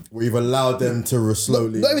Like, We've allowed them to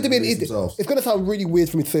slowly not even to be an release idiot. themselves. It's gonna sound really weird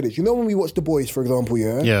for me to say this. You know when we watch The Boys, for example,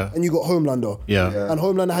 Yeah. and you got Homelander, Yeah. and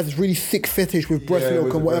Homelander has this really sick fetish with breast Yeah, milk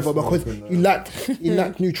with and the whatever breast because milk and he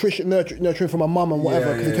lacked nurturing from my mum and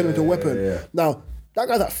whatever because he turned into a weapon. yeah. Now that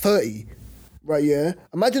guy's at 30, right? Yeah.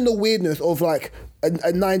 Imagine the weirdness of like a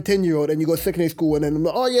 9-10-year-old and you go to secondary school and then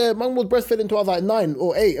oh yeah, mum was breastfeeding until I was like 9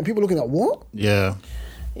 or 8 and people looking at what? Yeah.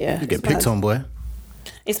 Yeah. You get picked on, boy.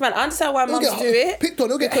 It's mad. I understand why They'll mums get do it picked on,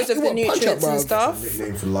 they'll get- because of they the want punch nutrients up, and bruv. stuff.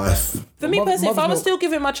 Nickname for life. For me personally, if I was mother's still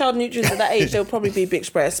giving my child nutrients at that age, they'll probably be Big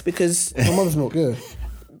Express because. My mother's milk, yeah.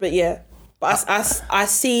 But yeah, but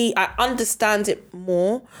I understand it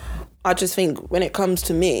more. I just think when it comes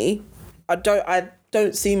to me, I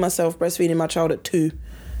don't see myself breastfeeding my child at 2.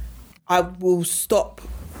 I will stop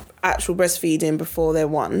actual breastfeeding before they're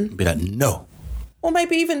 1. Be like, no. Or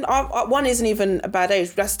maybe even 1 isn't even a bad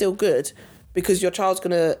age. That's still good because your child's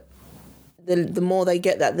gonna. The more they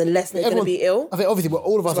get that, the less they're gonna be ill. I think obviously, but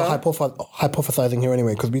all of us Well. are hypothesizing here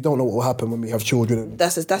anyway because we don't know what will happen when we have children.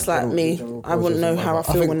 That's like me. I wouldn't know how I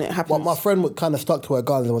feel when it happens. My friend kind of stuck to her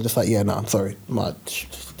guns and was just like, "Yeah, no, I'm sorry." But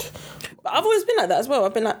I've always been like that as well.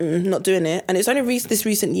 I've been like, not doing it. And it's only this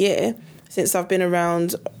recent year since I've been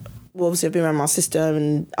around, well, obviously I've been around my sister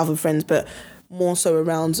and other friends, but more so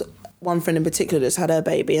around one friend in particular that's had her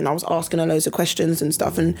baby and I was asking her loads of questions and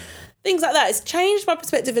stuff and things like that. It's changed my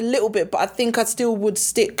perspective a little bit, but I think I still would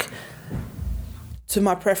stick to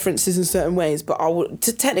my preferences in certain ways. But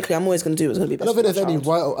technically, I'm always going to do what's going to be best. I don't think for there's my any child.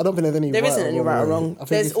 right. I don't think there's any. There right isn't any right or wrong. I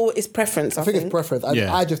think It's preference. I think it's preference.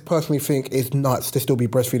 Yeah. I just personally think it's nuts to still be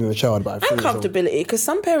breastfeeding a child, but I And feel it's comfortability, because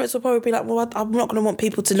some parents will probably be like, well, I'm not going to want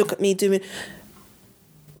people to look at me doing.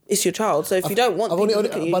 It's your child, so if you don't want people to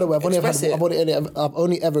look at you, by the way, express it. I've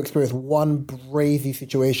only ever experienced one crazy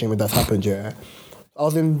situation when that's happened. Yeah, I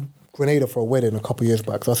was in Grenada for a wedding a couple of years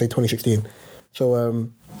back. So I say 2016. So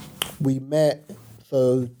we met.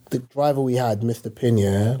 So the driver we had, Mr. Pin,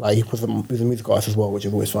 yeah, like he was a music artist as well, which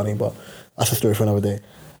is always funny, but that's a story for another day.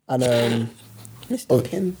 And Mr.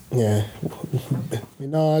 Pin. yeah, me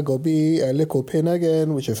nah go be a little pin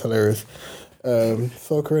again, which is hilarious.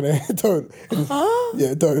 Soccer in it. Don't.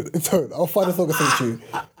 Yeah, don't. I'll find a song and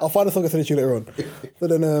send it to you. Later on. So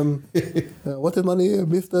then, what is my name?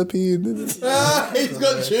 Mr. P. He's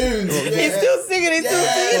got tunes. He's still singing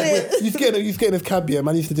it. He's getting his cab, yeah,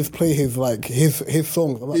 man. He used to just play his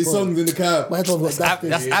songs. I'm like, His bro, songs in the cab. my headphones got dashed in.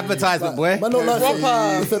 That's advertisement, boy. Man, don't like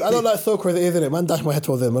Proper. listen, I don't like soccer as it is, innit? Man, dash my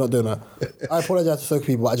headphones in. We're not doing that. I apologize to soccer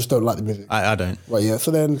people, but I just don't like the music. I don't. Right, yeah.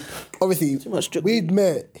 So then, obviously, much drip. we'd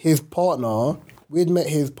met his partner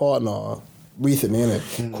recently,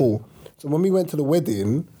 innit? Cool. So when we went to the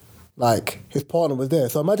wedding, like, his partner was there.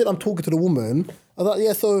 So imagine I'm talking to the woman. I was like,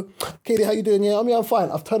 yeah, so, Katie, how you doing? Yeah, I'm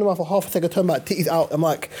fine. I've turned around for half a second, turned back, titties out. I'm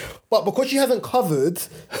like, but because she hasn't covered,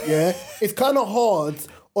 yeah, it's kind of hard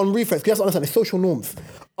on reflex. You have to understand, it's social norms.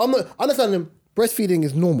 I understand breastfeeding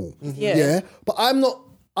is normal. Yeah. But I'm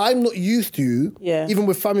not used to, Yeah. even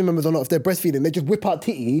with family members or not, if they're breastfeeding, they just whip out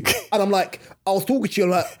titty, and I'm like, I was talking to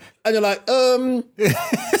you, and you're like,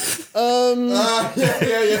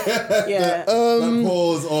 Yeah. That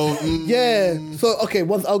pause of yeah. So okay,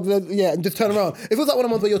 once and just turn around. If it was like one of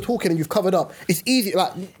the ones where you're talking and you've covered up, it's easy.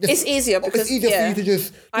 Like It's easier because it's easier for you to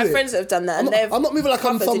just. I have do it. friends that have done that, and I'm not moving like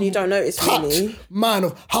I'm covered some and you don't notice touch really. man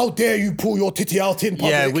of how dare you pull your titty out in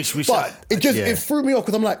public. Yeah, which but it threw me off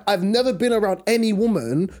because I'm like, I've never been around any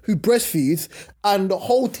woman who breastfeeds and the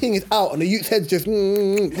whole thing is out and the youth's head's just you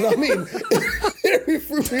know what I mean? It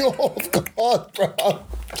threw me off. God, bro.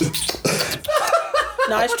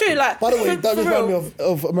 No, it's true. Like, By the way, that for reminded real. me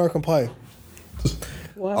of American Pie.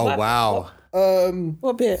 Oh, wow.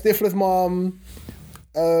 What bit? Stifler's mom.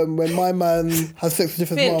 When my man has sex with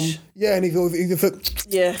Stifler's Finch. mom. Yeah, and he's just like,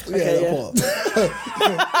 Yeah. Okay. Yeah.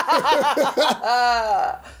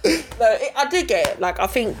 No, I did get it. Like, I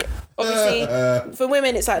think obviously for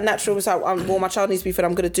women it's like natural. It's like, well, my child needs to be fed.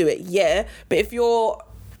 I'm gonna do it. Yeah, but if you're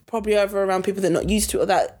probably over around people that are not used to it or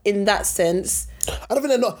that in that sense. I don't think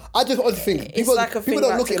they're not. I just honestly think It's people, like a people thing don't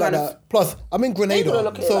like look to at it like kind of- that. Plus, I'm in Grenada, People don't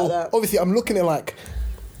look at it so like that. obviously I'm looking at like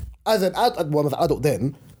as an adult. Well, I was an adult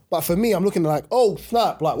then, but for me, I'm looking at like, oh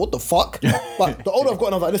snap, like what the fuck? But the older I've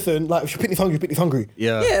gotten, I was like, listen, like if your picnic's hungry, picnic's hungry.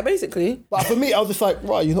 Yeah. Yeah, basically. But for me, I was just like,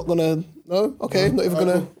 right, you're not gonna, no, okay, not even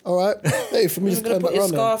gonna, all right. Hey, for me, You're just gonna turn put back your around.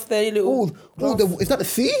 scarf there, your little. Is that the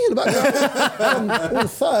sea in the background? All the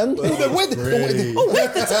sand. Oh, the Oh wait,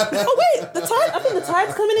 the tide. I think the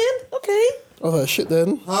tide's coming in. Okay. oh shit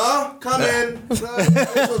then. Huh? Come in.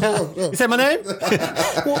 You say my name?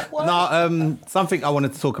 What? No, something I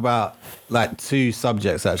wanted to talk about, like 2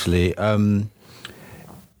 subjects actually.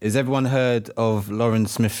 Has everyone heard of Lauren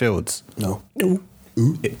Smith Fields? No.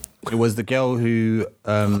 It was the girl who.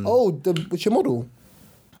 Which your model?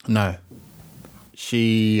 No.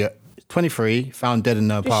 She 23, found dead in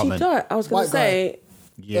her Did she apartment. die? I was going White to say.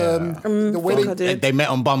 Yeah. The way I they, did. They met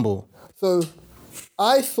on Bumble. so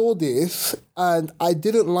I saw this and I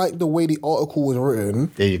didn't like the way the article was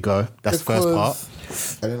written. There you go. That's the first part.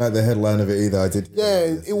 I didn't like the headline of it either. I did. Yeah,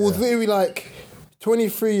 it was very like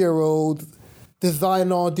 23-year-old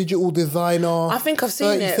designer, digital designer. I think I've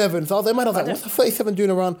seen it. 37. So I was like, man, I was like, what's a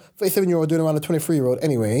 37-year-old doing around a 23-year-old?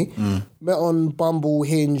 Anyway, met on Bumble,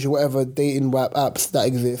 Hinge, whatever dating web apps that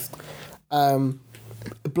exist.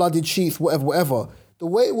 Blooded sheets, whatever. The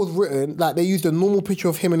way it was written, like they used a normal picture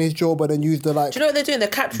of him and his job, and then used the like. Do you know what they're doing? They're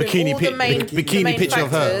capturing Bikini all pic- the main, bikini the main picture of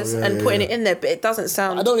her. factors and putting it in there, but it doesn't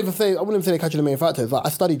sound. I wouldn't even say they're catching the main factors. Like I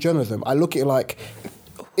studied journalism. I look at it like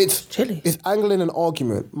it's Chilly. It's angling an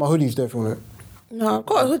argument. My hoodie's there if you want it. No, I've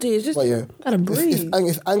got a hoodie. It's just But yeah, gotta breathe.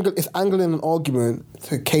 it's angling an argument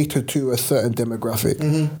to cater to a certain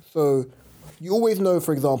demographic. So you always know,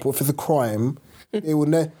 for example, if it's a crime, they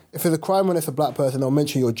will. If it's a crime when it's a black person, they'll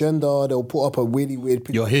mention your gender. They'll put up a really weird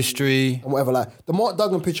picture Your history. and whatever. Like the Mark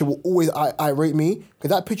Duggan picture will always irate me because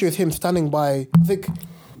that picture is him standing by, I think,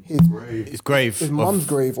 His grave. his mum's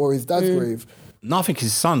grave or his dad's grave No, I think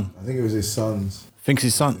his son. I think it was his son's. I think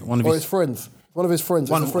his son. One of or his. his friends. One of his friends.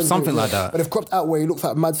 It's One- a friend's something grave, like that. But they've cropped out where he looks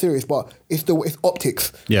like mad serious, but it's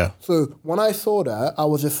optics. Yeah. So when I saw that, I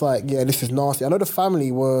was just like, yeah, this is nasty. I know the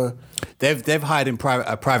family were. They've hired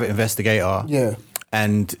a private investigator. Yeah.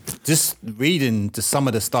 And just reading to some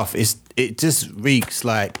of the stuff, it just reeks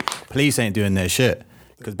like police ain't doing their shit.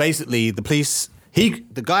 Because basically the police,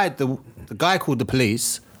 the guy called the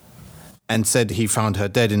police and said he found her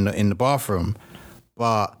dead in the bathroom,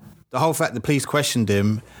 but the whole fact the police questioned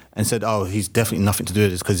him and said, oh, he's definitely nothing to do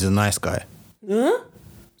with this because he's a nice guy.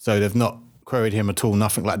 So they've not queried him at all,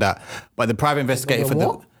 nothing like that. But the private investigator for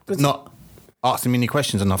what? they've not asked him any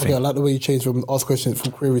questions or nothing. Okay, I like the way you changed from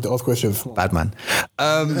query to ask questions. Bad man.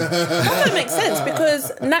 That makes sense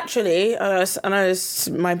because naturally, I know this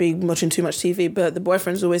might be watching too much TV, but the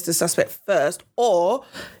boyfriend's always the suspect first. Or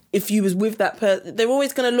if you was with that person, they're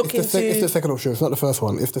always going to look It's the second option. It's not the first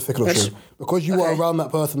one. It's the second option. Because you are around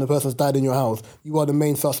that person, the person's died in your house, you are the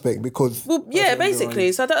main suspect because... Well, yeah,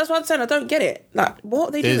 basically. So that's what I'm saying. I don't get it. Like, what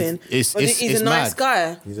are they doing? He's He's a nice mad.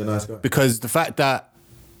 guy. He's a nice guy. Because the fact that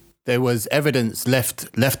there was evidence left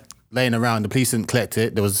laying around, the police didn't collect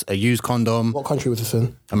it. There was a used condom. What country was this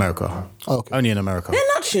in? America. Oh, okay. Only in America. They're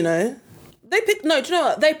nuts, you know. They pick. No, do you know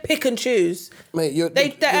what? They pick and choose. Mate,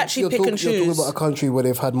 They actually pick and You're talking choose. about a country where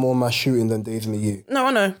they've had more mass shooting than days in the year. No,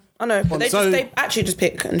 I know. But they actually just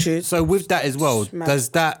pick and choose. So with that as well, Mad. does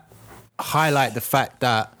that highlight the fact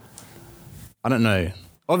that, I don't know,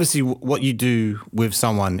 obviously what you do with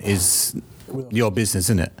someone is your business,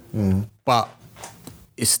 isn't it? But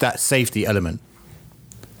it's that safety element.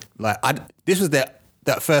 Like, this was that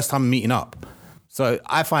first time meeting up. So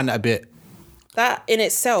I find that a bit... That in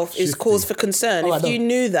itself is cause for concern. Oh, I If know. you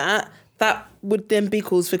knew that, that would then be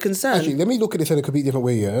cause for concern. Actually, let me look at this in a completely different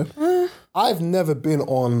way, yeah? I've never been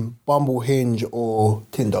on Bumble, Hinge, or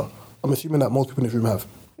Tinder. I'm assuming that most people in this room have.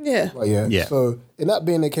 Yeah. Right, yeah? Yeah. So, in that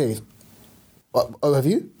being the case, have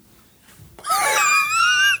you?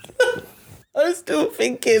 I'm still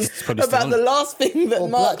thinking probably still about on the it. last thing that Or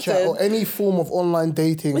Mark Black Chat, said. or any form of online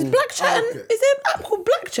dating? Is Black Chat? Is there an app called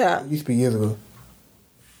Black Chat? It used to be years ago.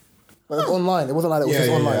 But it was online. It wasn't like that. It was Yeah, just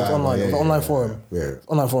yeah, online. yeah, It was online. yeah, It was an yeah, online yeah. forum. Yeah.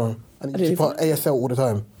 Online forum. And you didn't put ASL all the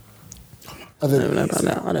time. I don't know about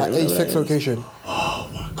that. I don't Like know age, what sex, that is. location.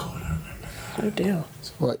 Oh dear.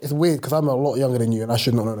 Right, it's weird because I'm a lot younger than you and I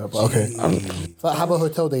should not know that, but okay. It's like Habbo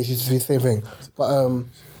Hotel Days used to be the same thing.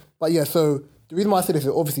 But yeah, so the reason why I say this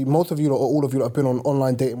is obviously most of you lot, or all of you lot have been on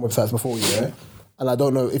online dating websites before, yeah? And I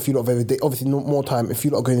don't know if you lot have ever dated, obviously more time, if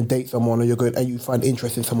you lot are going to date someone or you're going and you find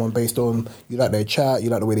interest in someone based on you like their chat,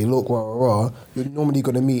 you like the way they look, you're normally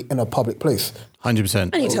going to meet in a public place.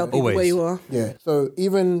 100%. And you tell people Always. where you are. Yeah. So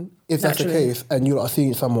even if that's the Naturally. case and you lot are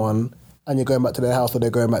seeing someone and you're going back to their house or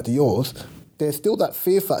they're going back to yours, there's still that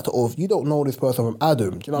fear factor of you don't know this person from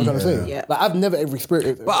Adam. Do you know what I'm trying to say? Yeah. Like I've never ever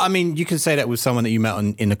experienced it. But I mean, you can say that with someone that you met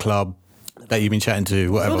in a club that you've been chatting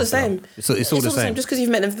to, whatever. It's all the same. It's all the same. Just because you've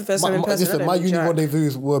met them for the first time in person. Listen, I my don't uni mean chat.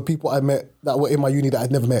 rendezvous were people I met that were in my uni that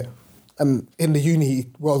I'd never met. And in the uni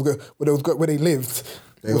where they lived,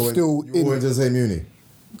 They was all still went, you all went to the same uni.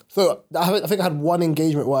 So I think I had one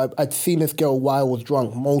engagement where I'd seen this girl while I was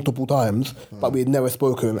drunk multiple times, but we had never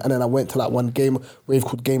spoken. And then I went to like one rave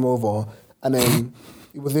called Game Over, and then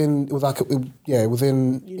it was in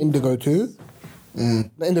Indigo 2.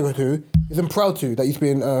 Not Indigo 2. It was in Proud 2. That used to be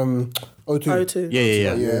in O2.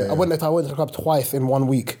 Yeah. I went to the club twice in 1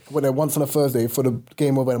 week. I went there once on a Thursday for the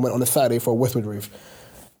game over and went on a Saturday for a Westwood rave.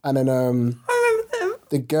 And then I remember them.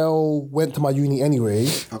 the girl went to my uni anyway.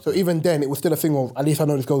 So even then, it was still a thing of, at least I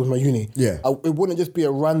know this girl was my uni. Yeah. It wouldn't just be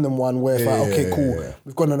a random one where it's cool.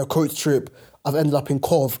 We've gone on a coach trip. I've ended up in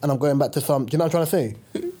Cov and I'm going back to some... Do you know what I'm trying to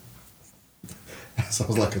say? That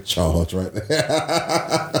sounds like a charge right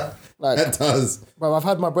there. Like, That does. Bro, I've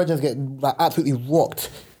had my brethren get like absolutely rocked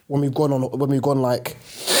when we've gone to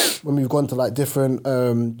like different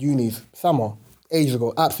unis. Summer, ages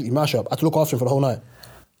ago, absolutely mash up. I had to look after him for the whole night.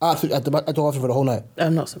 Absolutely, I had to look after him for the whole night.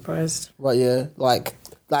 I'm not surprised. Right, yeah. Like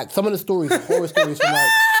some of the stories, horror stories from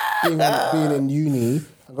like being in uni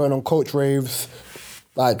and going on coach raves.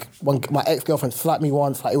 Like my ex-girlfriend slapped me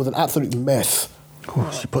once. Like it was an absolute mess.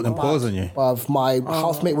 She put them paws on you. My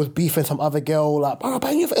housemate was beefing some other girl, like,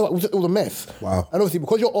 bang your face. Like, it was a mess. Wow. And obviously,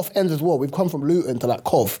 because you're off ends as well, we've come from Luton to like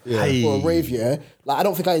Cov for a rave, yeah. Like, I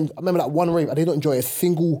don't think I remember that one rave, I did not enjoy a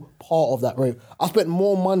single part of that rave. I spent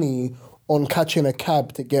more money on catching a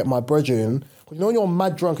cab to get my brethren. Because you know when you're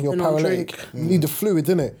mad drunk and you're paralytic, you need the fluids,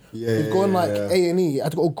 innit? Yeah, We've gone like A&E, I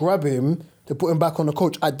had to go grab him to put him back on the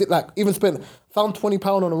coach. I did like, even found £20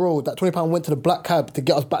 on the road. That £20 went to the black cab to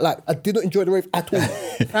get us back. Like, I didn't enjoy the rave at all.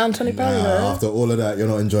 Found £20 After all of that, you're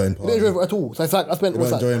not enjoying party. Didn't enjoy it at all. So it's like I spent it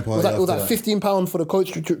was like £15 for the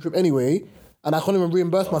coach trip anyway, and I couldn't even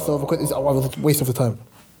reimburse myself because I was a waste of the time.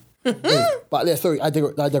 But yeah, sorry, I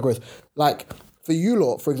digress. Like for you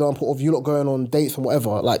lot, for example, of you lot going on dates and whatever,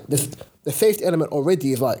 like the safety element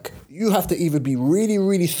already is like you have to either be really,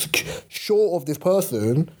 really sure of this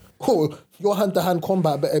person, or your hand-to-hand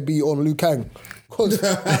combat better be on Liu Kang.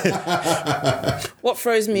 What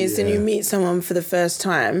throws me is when you meet someone for the first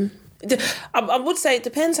time. I would say it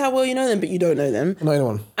depends how well you know them, but you don't know them. Not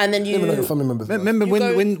anyone. And then you Even know your family members. Remember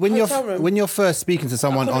when when you're first speaking to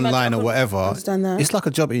someone couldn't online imagine- or I whatever, understand that. it's like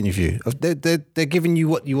a job interview. They're giving you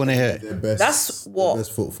what you want to hear. That's what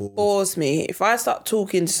best foot forward. bores me. If I start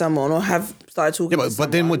talking to someone or have started talking Yeah, to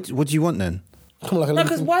but then someone... what do you want then? Come on, like a No,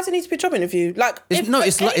 because why does it need to be a job interview? Like,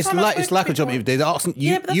 It's like a job interview. They're asking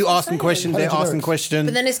Yeah, but that's you what I'm asking saying. questions, they're asking questions.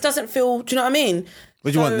 But then it doesn't feel... Do you know what I mean?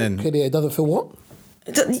 What do you want then? Okay, it doesn't feel what?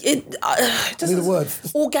 It doesn't... the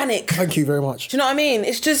words. Organic. Thank you very much. Do you know what I mean?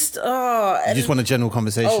 It's just... You just want a general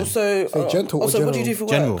conversation. Oh, so... Say gentle or Also, what do you do for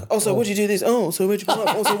work? General. Also, what do you do this? Oh, so where'd you grow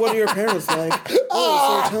up? Also, what are your parents like?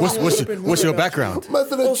 Oh, so tell me a little bit more What's your about background?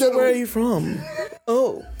 Method you. of Also, where are general. you from?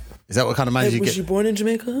 Oh. Is that what kind of man you Was get? you born in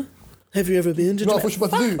Jamaica? Have you ever been to No, Jamaica? what you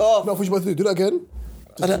about to do? off. No, what you about to do? Do that again.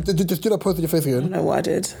 Just do that post on your face I again. don't know what I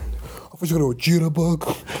did. I thought you were going to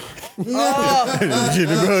jitterbug.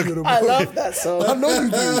 I love that song. I know you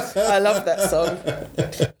do. I love that song.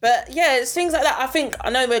 But yeah, it's things like that. I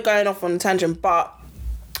know we're going off on a tangent, but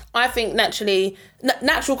I think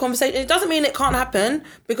natural conversation, it doesn't mean it can't happen,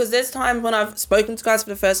 because there's times when I've spoken to guys for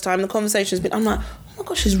the first time, the conversation's been, I'm like, oh my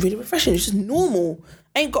gosh, it's really refreshing. It's just normal.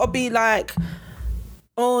 Ain't got to be like,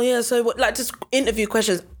 oh yeah, so what, like just interview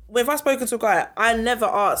questions. If I've spoken to a guy, I never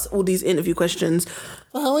ask all these interview questions.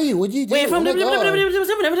 How are you? What do you do? Where you from? Oh my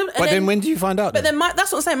God. But then when do you find out? But then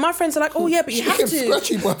that's what I'm saying. My friends are like, oh yeah, but you She have became to.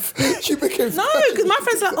 scratchy, bruv. She became No, scratchy. because my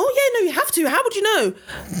friends are like, oh yeah, no, you have to. How would you know?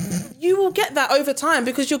 You will get that over time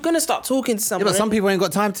because you're gonna start talking to Yeah, someone. but some people ain't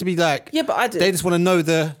got time to be like. Yeah, but I do. They just want to know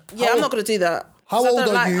the. Yeah, I'm not gonna do that. How 'Cause old I don't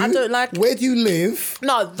are like, you? I don't like. Where do you live?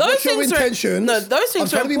 No, those What's your things intentions? are. No, those things I'm are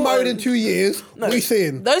trying to be important. married in 2 years. What are you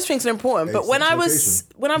saying? Those things are important. But when I was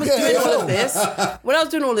doing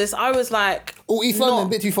all of this, I was like, Oh, East London, a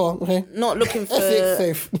bit too far. Okay. not looking for. Essex,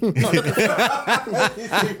 safe. Not looking for.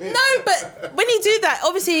 No, but when you do that,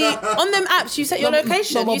 obviously on them apps, you set your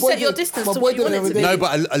location, my you boy set your did- distance my to boy what you did want it it to the be. other No,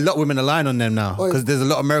 but a lot of women are lying on them now because there's a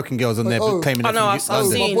lot of American girls on there claiming I they're know, from I've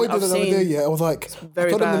London. seen. My boy did it the other I've day, seen. yeah. I was like, very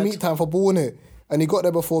I told him bad. the meet time for ball, innit? And he got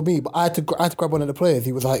there before me, but I had to grab one of the players.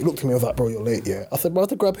 He was like, looked at me, I was like, bro, you're late, yeah. I said, bro, I had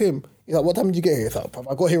to grab him. He's like, what time did you get here? He's like,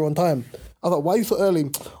 I got here on time. I was like, why are you so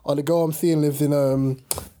early? Oh, the girl I'm seeing lives in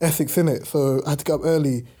Essex, innit? So I had to get up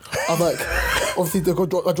early. I was like, obviously,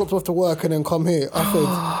 I dropped off to work and then come here.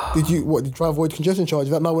 I said, did you try to avoid congestion charge?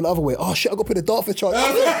 He's like, no, I went the other way. Oh, shit, I got to pay the Dartford charge. I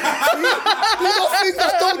said, these are things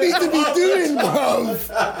I don't need to be doing, bro.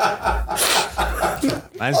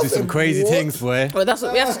 Man's do some crazy things, boy. Well, that's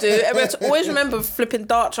what we have to do. And we have to always remember flipping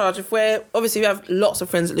dart charge. If we're obviously we have lots of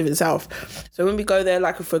friends that live in the south, so when we go there,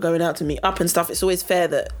 like if we're going out to meet up and stuff, it's always fair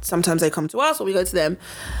that sometimes they come to us or we go to them,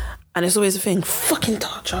 and it's always a thing. Fucking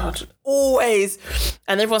dart charge, always.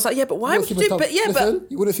 And everyone's like, yeah, but why would you do? But yeah, Listen,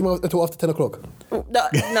 you wouldn't see me until after 10 o'clock.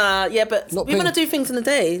 nah, yeah, but Not we want to paying. do things in the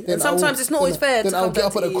day, Then and sometimes it's not always fair. Then to I'll come get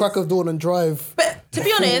back up at to the you. crack of dawn and drive. But To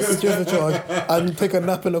be honest, Just a charge and take a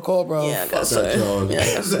nap in the car, bro. yeah, I guess so. that charge. Yeah, I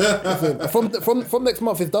guess so. Listen, from next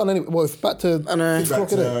month it's done anyway. Well, it's back to I know. 6 o'clock,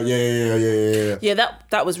 innit? Yeah. Yeah,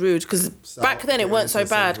 that was rude because back then it weren't so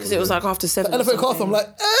bad because it was like after 7. or Elephant Castle, I'm something.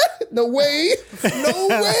 like, no way, no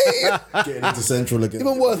way. Getting into Central again.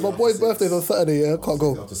 Even worse, my boy's birthday's on Saturday. Yeah, I can't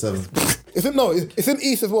go. After 7. It's in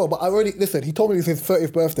East as well. But I already listen. He told me it's his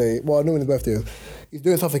 30th birthday. Well, I know when his birthday is. He's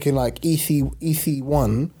doing something in like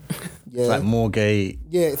EC1. Yeah, It's like Moorgate.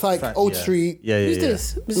 yeah, it's like Old Street. Yeah, yeah, Who's yeah.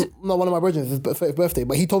 this? Was it? No, one of my brothers, his 30th birthday.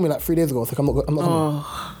 But he told me like 3 days ago. It's like I'm not coming.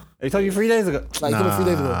 He told you 3 days ago. Like, he told me 3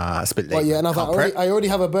 days ago. Nah, it's a bit late. But yeah, and I was Can't like, prep. I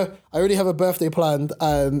already have a birthday planned,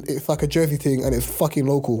 and it's like a Jersey thing, and it's fucking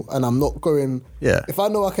local, and I'm not going. Yeah. If I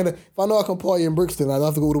know I can party in Brixton, I'd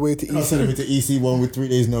have to go all the way to Not East. sending me to EC1 with 3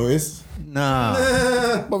 days notice. Nah.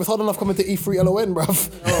 But it's hard enough coming to E3 LON,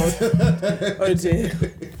 bruv. Oh dear.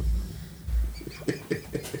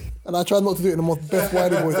 And I tried not to do it in the most best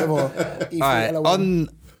whiny voice ever. E3 All right. LON.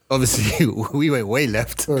 Obviously, we went way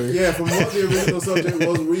left. Sorry. Yeah, from what the original subject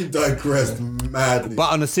was, we digressed madly.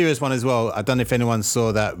 But on a serious one as well, I don't know if anyone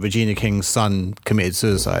saw that Regina King's son committed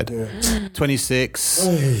suicide. 26.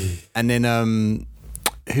 And then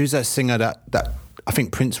who's that singer that I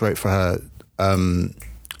think Prince wrote for her?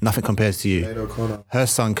 Nothing Compares to You. Sinead O'Connor. Her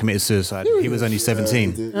son committed suicide. He was only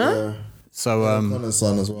 17. Yeah. So O'Connor's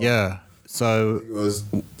son as well. yeah. So It was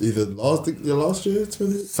either last year,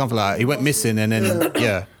 20. something like that. He went missing and then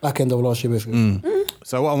yeah. Back end of last year, basically.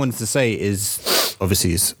 So what I wanted to say is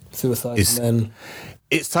obviously Suicide. It's- And then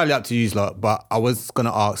it's totally up to you lot, but I was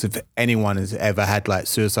gonna ask if anyone has ever had like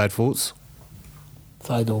suicide thoughts.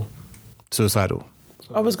 Suicidal.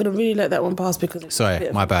 I was gonna really let that one pass because it's a Sorry,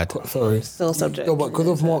 bit my of bad. Sorry. a still subject. No, but because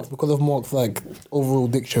of Mark's like overall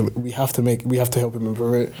diction, we have to help him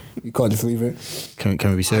improve it. We can't just leave it. Can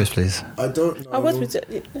we be serious, please? I don't know. I was with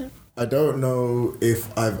it. Yeah. I don't know if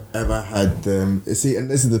I've ever had them. See,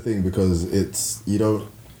 and this is the thing because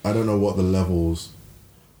I don't know what the levels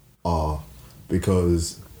are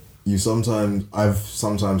because I've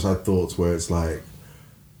sometimes had thoughts where it's like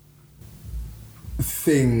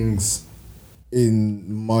things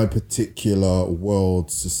in my particular world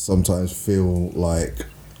just sometimes feel like,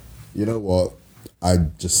 you know what, I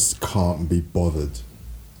just can't be bothered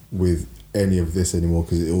with any of this anymore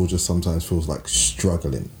because it all just sometimes feels like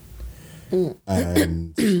struggling.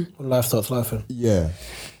 And When life starts laughing. yeah,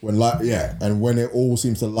 and when it all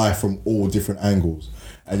seems to life from all different angles,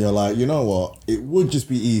 and you're like, you know what, it would just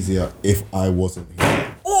be easier if I wasn't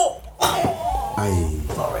here. Oh, Aye.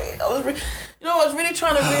 sorry. I was really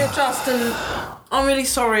trying to readjust, and I'm really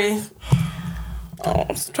sorry. I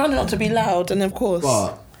was trying not to be loud, and of course.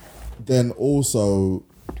 But then also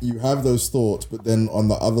you have those thoughts, but then on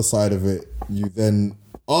the other side of it, you then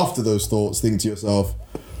after those thoughts think to yourself,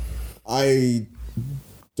 I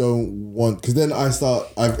don't want, because then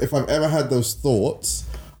if I've ever had those thoughts,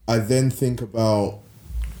 I then think about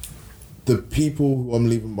the people who I'm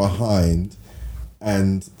leaving behind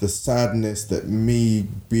and the sadness that me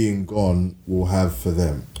being gone will have for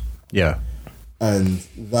them. Yeah. And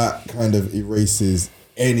that kind of erases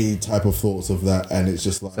any type of thoughts of that, and it's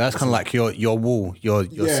just like, So that's kind of like your wall, your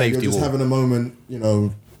safety you're just wall. having a moment,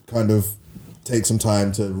 kind of take some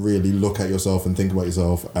time to really look at yourself and think about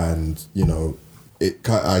yourself, and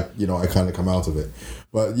I kind of come out of it.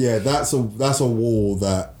 But yeah, that's a wall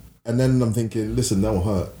that, and then I'm thinking, listen, that will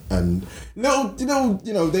hurt, and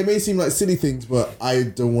they may seem like silly things, but I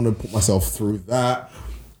don't want to put myself through that.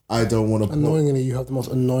 I don't want to. Annoyingly, you have the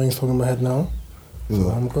most annoying song in my head now. So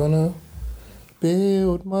I'm gonna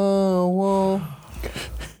build my wall.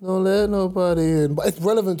 Don't let nobody in. But it's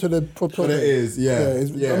relevant to the topic. But it is, yeah.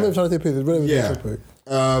 Yeah. I'm not trying to take piss. It's relevant Yeah. to the topic.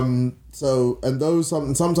 So,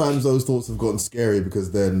 and sometimes those thoughts have gotten scary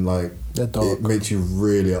because then like They're dark. it makes you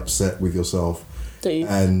really upset with yourself. That you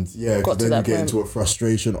And yeah, got because to then you that get point. into a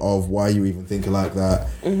frustration of why you even thinking like that,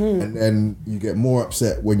 Mm-hmm. and then you get more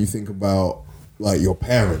upset when you think about like your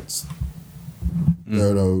parents,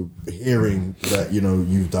 hearing that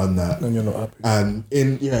you've done that, And you're not happy. and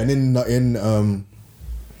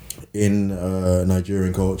in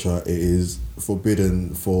Nigerian culture, it is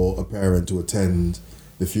forbidden for a parent to attend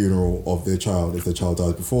the funeral of their child if their child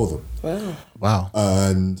dies before them. Wow. Wow.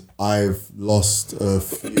 And I've lost a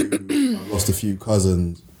few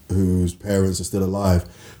cousins whose parents are still alive,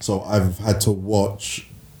 so I've had to watch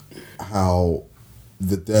how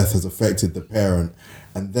the death has affected the parent,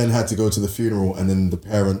 and then had to go to the funeral, and then the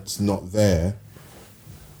parent's not there,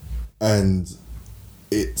 and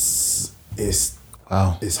it's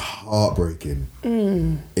Wow. It's heartbreaking.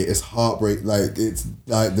 It is heartbreaking. Like, it's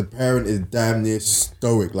like the parent is damn near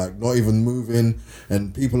stoic, like not even moving,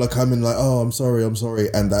 and people are coming like, oh, I'm sorry,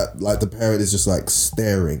 and that, like, the parent is just like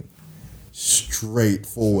staring straight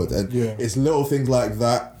forward, and it's little things like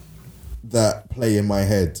that that play in my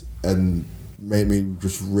head and make me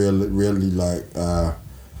just really like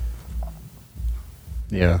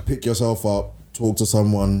pick yourself up, talk to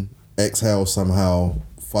someone, exhale somehow,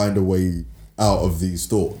 find a way out of these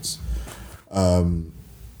thoughts.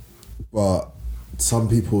 But some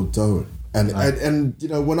people don't. And you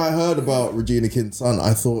know, when I heard about Regina King's son,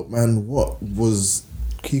 I thought, man, what was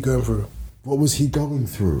he going through? What was he going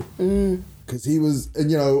through? Because he was, and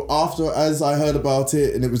you know, as I heard about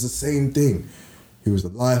it, and it was the same thing. He was the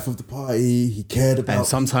life of the party. He cared about. And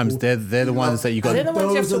sometimes people. they're the ones that you got. They're the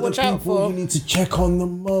ones you have to watch out for. You need to check on the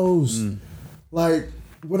most. Like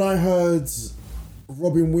when I heard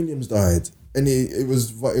Robin Williams died, and it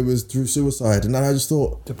was through suicide, and then I just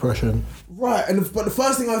thought Depression. Right, but the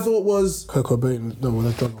first thing I thought was Kurt Cobain. No,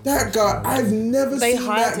 well, drug. That guy. I've never They seen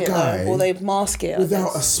hide that it guy or they mask it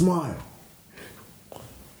without a smile.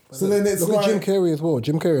 So then it's Look like at Jim Carrey as well.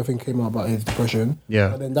 Jim Carrey, I think, came out about his depression.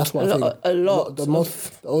 Yeah. And then that's what A I lot- think. a lot The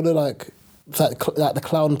most, all the like, it's like the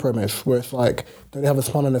clown premise, where it's like, don't they have a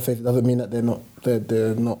smile on their face? It doesn't mean that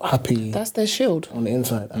they're not happy That's their shield, on the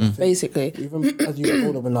inside. And I think basically. even as you get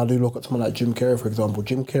older, when I do look at someone like Jim Carrey, for example,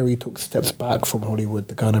 Jim Carrey took steps back from Hollywood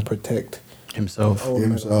to kind of protect himself.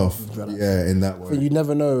 himself. Yeah, in that So way. you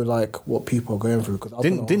never know like what people are going through. Cause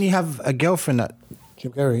Didn't he have a girlfriend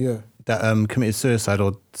Jim Carrey? Yeah, that committed suicide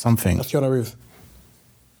or something? that's Keanu Reeves.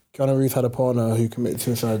 Keanu Reeves had a partner who committed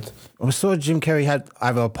suicide. I saw Jim Carrey had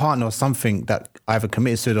either a partner or something that either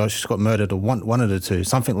committed suicide or just got murdered, or one of the two,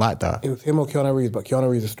 something like that. It was him or Keanu Reeves, but Keanu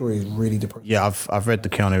Reeves' story is really depressing. Yeah, I've read the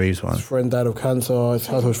Keanu Reeves one. His friend died of cancer. His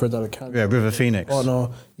household friend died of cancer. Yeah, River Phoenix. Partner,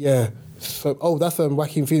 yeah. So, that's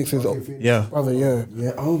Joaquin Phoenix's Yeah. brother. Yeah,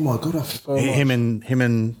 Yeah. Oh my god. so much. Him and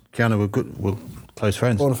Keanu were close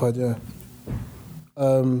friends. bona fide. Yeah.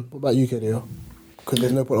 What about you, Kadia? Because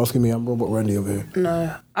there's no point asking me. I'm Robert Randy over here.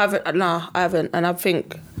 No, I haven't, and I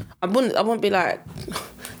think I wouldn't be like,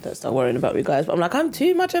 don't start worrying about me, guys. But I'm like, I'm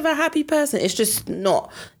too much of a happy person. It's just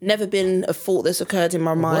never been a thought that's occurred in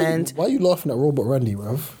my mind. Why are you laughing at Robert Randy,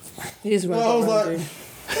 bruv? Here's Robert I was like- Randy.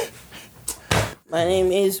 My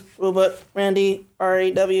name is Robert Randy,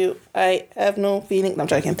 RAW. I have no feeling. No, I'm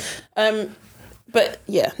joking. But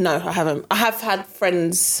yeah, no, I haven't. I have had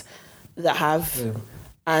friends that have,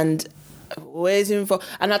 and always involved.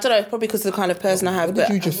 And I don't know, it's probably because of the kind of person I have, What did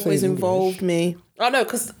but you just say always in involved me. I know,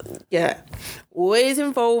 because always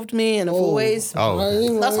involved me, and I've always.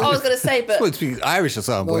 Oh. That's what I was gonna say, but Supposed to be Irish or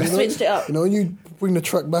something, boy. I switched it up. You know, when you bring the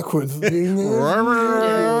track backwards.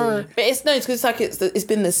 Yeah. But it's no, because like it's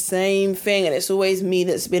been the same thing, and it's always me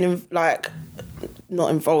that's been like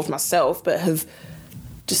not involved myself, but have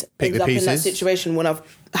just Pick ended the up in that pieces. situation when I've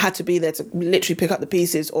had to be there to literally pick up the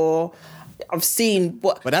pieces, or I've seen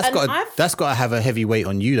what. But that's and got to have a heavy weight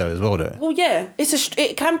on you though as well, though. Well, yeah,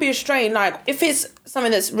 it can be a strain. Like if it's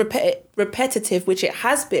something that's repetitive, which it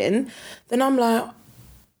has been, then I'm like,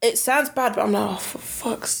 it sounds bad, but I'm like, oh, for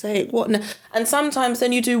fuck's sake, what? And sometimes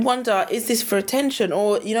then you do wonder, is this for attention,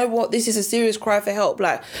 or you know what? This is a serious cry for help.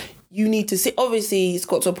 Like you need to see. Obviously, it's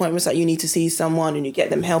got to a point where it's like you need to see someone and you get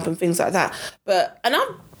them help and things like that. And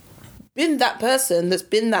I've been that person that's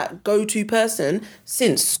been that go-to person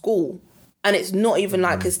since school. And it's not even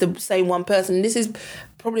like it's the same one person. This is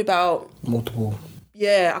probably about Multiple.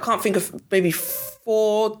 I can't think of maybe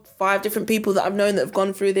 4, 5 different people that I've known that have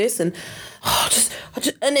gone through this, and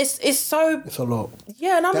and it's so It's a lot.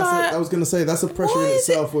 and I'm like, I was gonna say that's a pressure why in is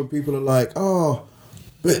itself when people are like, oh,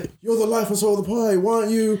 but you're the life and soul of the pie. Why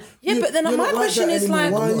aren't you? yeah, but then you're my not question that is anymore.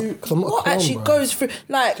 like, why are you? 'Cause I'm not a what clown, actually bro. goes through?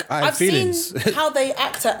 Like I have I've feelings. seen how they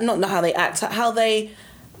act at not how they act at how they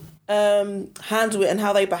handle it and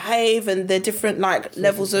how they behave and their different like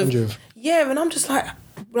levels of changes. and I'm just like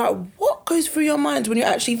what goes through your mind when you're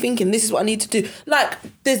actually thinking this is what I need to do? Like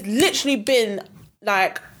there's literally been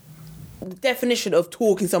like the definition of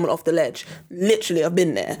talking someone off the ledge. Literally, I've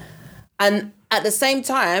been there, and at the same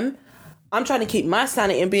time, I'm trying to keep my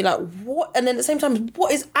sanity and be like, what? And then at the same time,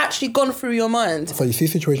 what is actually gone through your mind? So you see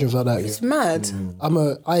situations like that. It's mad.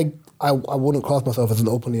 I wouldn't class myself as an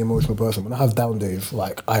openly emotional person. When I have down days,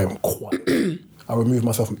 like I am quiet. I remove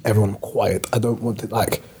myself from everyone. I'm quiet. I don't want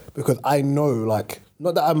to because I know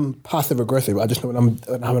not that I'm passive aggressive. I just know when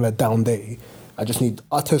I'm having a down day, I just need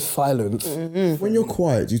utter silence. When you're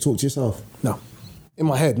quiet, do you talk to yourself? No, in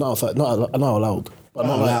my head, not outside, not out loud. but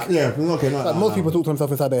not like. Like most people talk to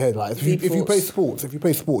themselves inside their head. Like if you play sports,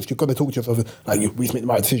 you're gonna talk to yourself like you make the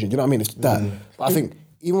right decision. You know what I mean? It's that. But I think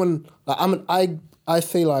even when like I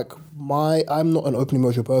say like I'm not an open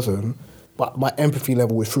emotional person, but my empathy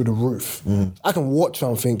level is through the roof. I can watch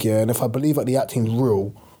something, and if I believe that the acting's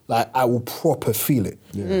real, like I will proper feel it.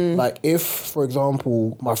 Like if, for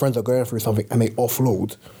example, my friends are going through something and they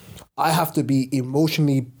offload, I have to be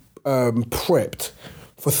emotionally prepped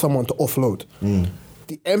for someone to offload.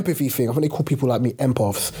 The empathy thing, I think they call people like me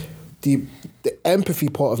empaths. The empathy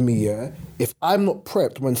part of me, if I'm not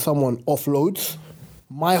prepped when someone offloads,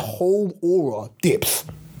 my whole aura dips.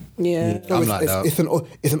 Yeah. So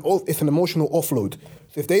it's an emotional offload.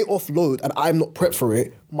 So if they offload and I'm not prepped for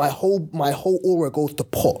it, my whole aura goes to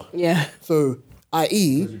pot. Yeah. So,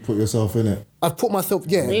 i.e., You put yourself in it. I've put myself.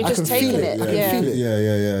 Yeah, You're I just can feel taking it. it, I can yeah. feel it.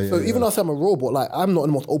 Yeah. So even though I say I'm a robot, like I'm not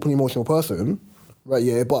the most openly emotional person, right?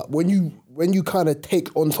 Yeah, but when you kind of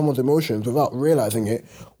take on someone's emotions without realizing it,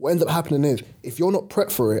 what ends up happening is if you're not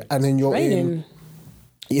prepped for it, and then you're Draining.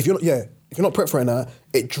 if you're not prepped for it,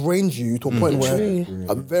 it drains you to a point where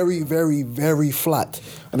I'm very, very, very flat,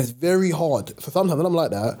 and it's very hard. So sometimes when I'm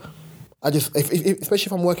like that, I just, especially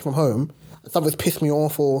if I'm working from home, something's pissed me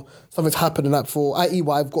off or something's happened in that before, i.e.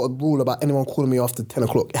 why I've got a rule about anyone calling me after 10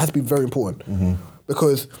 o'clock. It has to be very important.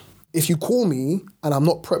 Because if you call me and I'm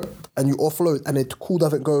not prepped and you offload and the call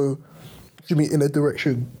doesn't go in a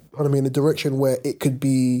direction, in a direction where it could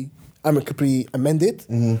be amicably amended,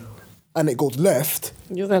 and it goes left,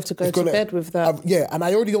 You're gonna have to go to bed with that. And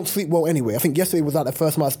I already don't sleep well anyway. I think yesterday was like the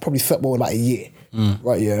first time I probably slept well in like a year.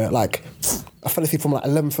 Right, yeah. Like I fell asleep from like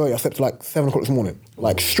 11:30, I slept to like 7 o'clock this morning.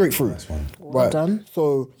 Like straight through. Well done.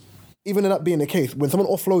 So even in that being the case, when someone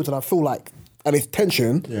offloads and I feel like, and it's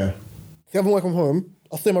tension, if I'm working from home,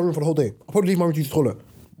 I'll stay in my room for the whole day. I'll probably leave my room to use the toilet.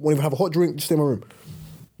 Won't even have a hot drink, just stay in my room.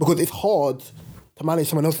 Because it's hard to manage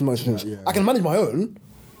someone else's emotions. I can manage my own.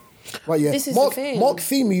 Right, yeah. This is the thing. Mark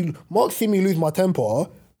see me lose my temper,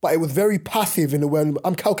 but it was very passive in the way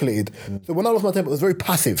I'm calculated. So when I lost my temper, it was very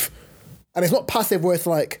passive. And it's not passive where it's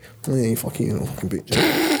like, hey, fucking bitch.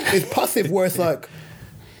 It's passive where it's like,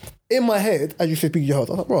 in my head, as you say, speak to your house,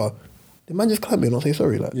 I was like, bro, the man just clamped me and I'll say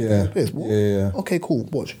sorry. Like, piss, what? Okay, cool,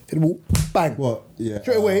 watch. Hit the ball, bang. What? Yeah.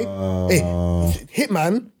 Straight away,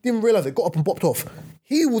 hitman, didn't realise it, got up and bopped off.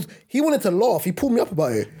 He wanted to laugh. He pulled me up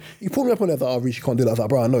about it. He pulled me up on it. I was like, oh, Rich, you can't do that. I was like,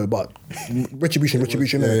 bro, I know, but retribution.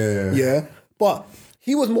 Yeah. But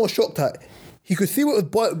he was more shocked at, he could see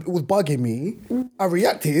what was bugging me. I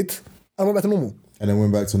reacted and went back to normal. And then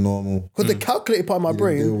went back to normal. Because the calculated part of my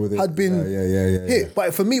brain had been hit.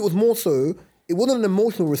 But for me, it was more so, it wasn't an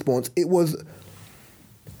emotional response. It was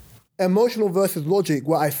emotional versus logic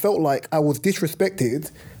where I felt like I was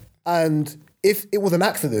disrespected, and if it was an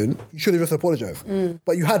accident, you should have just apologized.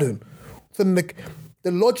 But you hadn't. So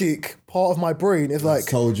the logic part of my brain is like...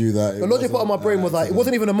 told you that. The logic part of my brain was like, it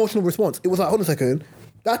wasn't even an emotional response. It was like, hold on a second,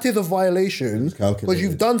 that is a violation because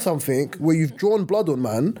you've done something where you've drawn blood on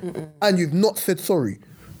man and you've not said sorry.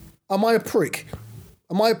 Am I a prick?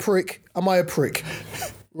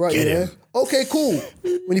 Right, yeah? Okay, cool.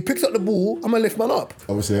 When he picks up the ball, I'm going to lift man up.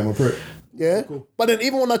 Obviously, I'm a prick. Yeah? Cool. But then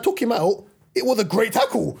even when I took him out, it was a great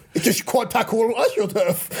tackle. It's just you can't tackle on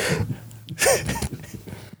AstroTurf.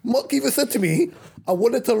 Mark even said to me, I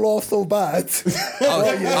wanted to laugh so bad.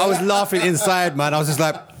 I was laughing inside, man. I was just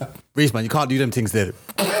like, Reece, man, you can't do them things there.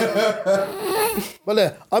 But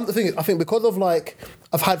yeah, the thing is, I think because of like,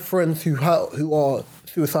 I've had friends who are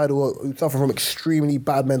suicidal or who suffer from extremely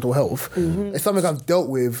bad mental health. It's something I've dealt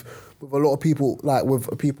with a lot of people, like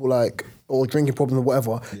with people like, or drinking problems or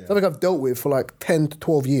whatever. Something I've dealt with for like 10 to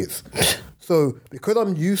 12 years. So because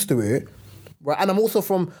I'm used to it, right, and I'm also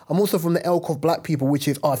from the ilk of black people, which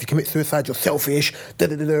is, if you commit suicide, you're selfish, do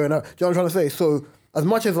you know what I'm trying to say? So as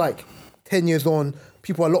much as like 10 years on,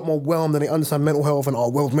 people are a lot more whelmed and they understand mental health and,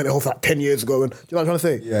 well, mental health like 10 years ago, and do you know what I'm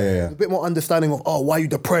trying to say? Yeah. There's a bit more understanding of, why are you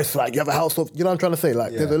depressed? Like, you have a house of, you know what I'm trying to say?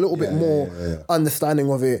 Like, there's a little bit more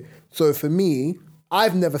understanding of it. So for me,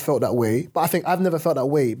 I've never felt that way, but I think I've never felt that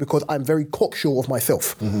way because I'm very cocksure of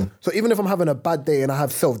myself. So even if I'm having a bad day and I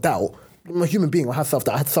have self-doubt, I'm a human being, I have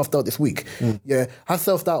self-doubt. I had self-doubt this week. I have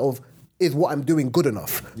self-doubt of, is what I'm doing good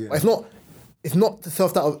enough? But it's not the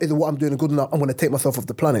self-doubt of, is what I'm doing good enough, I'm going to take myself off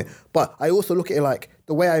the planet. But I also look at it like,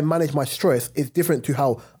 the way I manage my stress is different to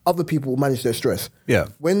how other people manage their stress. Yeah.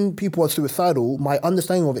 When people are suicidal, my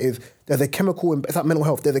understanding of it is there's a chemical, it's like mental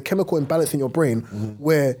health. There's a chemical imbalance in your brain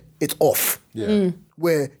where it's off. Yeah.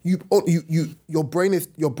 Where your brain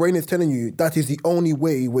is telling you that is the only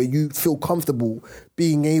way where you feel comfortable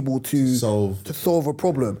being able to solve a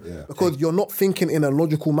problem. Yeah. Because you're not thinking in a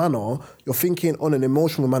logical manner, you're thinking on an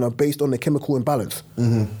emotional manner based on the chemical imbalance.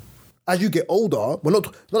 As you get older, not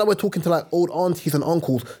that we're talking to like old aunties and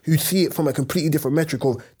uncles who see it from a completely different metric,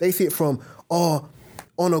 or they see it from,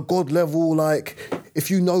 on a God level, like, if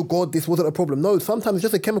you know God, this wasn't a problem. No, sometimes it's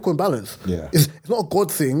just a chemical imbalance. Yeah. It's not a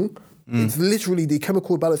God thing. It's literally the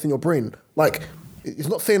chemical imbalance in your brain. Like, it's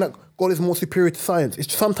not saying that God is more superior to science.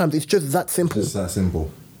 Sometimes it's just that simple. Just that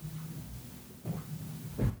simple.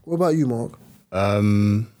 What about you, Mark?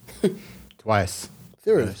 Twice.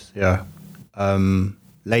 Serious? Yeah.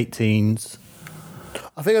 Late teens.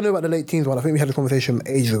 I think I know about the late teens one. I think we had a conversation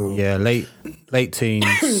ages ago. Yeah, late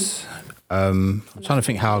teens. I'm trying to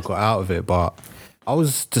think how I got out of it, but I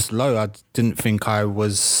was just low. I didn't think I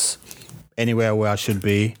was anywhere where I should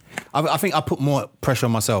be. I think I put more pressure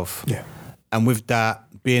on myself. Yeah. And with that,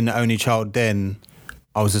 being the only child then,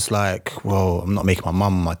 I was just like, well, I'm not making my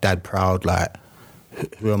mum and my dad proud. Like,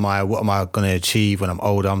 who am I? What am I going to achieve when I'm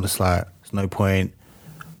older? I'm just like, there's no point.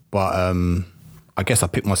 But I guess I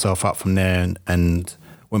picked myself up from there and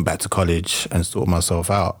went back to college and sorted myself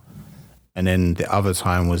out. And then the other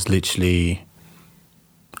time was literally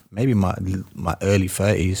maybe my early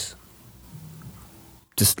 30s.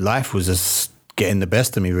 Just life was just getting the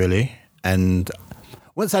best of me, really. And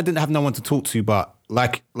once I didn't have no one to talk to, but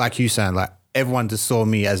like you saying, like, everyone just saw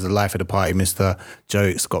me as the life of the party, Mr.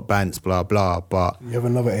 Jokes, Scott Bantz, blah, blah. But You have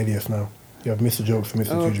another alias now. You have Mr. Jokes and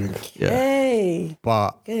Mr. Two Drinks. yeah. Hey.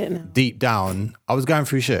 But Get it now. deep down, I was going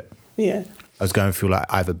through shit. Yeah. I was going through like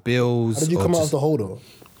either bills. How did you or come out of just- the hole though?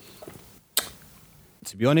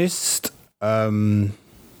 To be honest,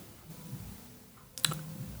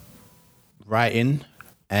 writing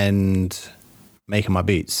and making my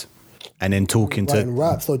beats, and then talking Writing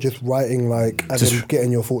raps or just writing like and Just- then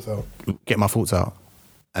getting your thoughts out? to get my thoughts out.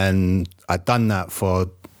 And I'd done that for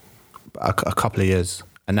a couple of years,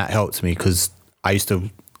 and that helped me because I used to,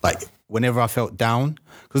 like, whenever I felt down,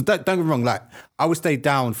 because don't get me wrong, like, I would stay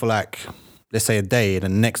down for like, let's say a day, and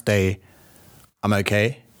then the next day I'm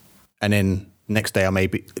okay, and then next day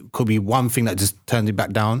could be one thing that just turns me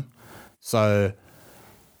back down. So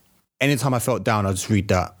anytime I felt down, I'd just read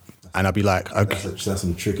that, and I'd be like, okay, That's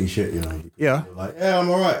some tricky shit, you know. Yeah. You're like, yeah, I'm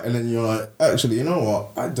all right. And then you're like, actually, you know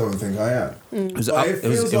what? I don't think I am. It was But up- it it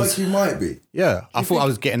was- feels it was- like you might be. yeah, I thought I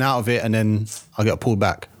was getting out of it, and then I got pulled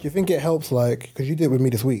back. Do you think it helps, like, because you did it with me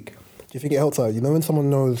this week, do you think it helps, like, you know, when someone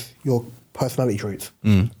knows your personality traits,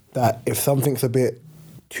 that if something's a bit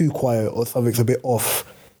too quiet or something's a bit off,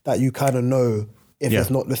 that you kind of know if Yeah. it's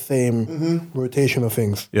not the same rotation of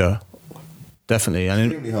things? Yeah, definitely.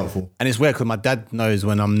 Extremely helpful. And it's weird because my dad knows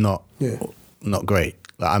when I'm not Yeah. not great.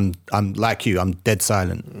 Like, I'm like you. I'm dead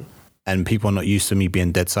silent, and people are not used to me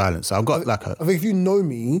being dead silent. So I've got like I think if you know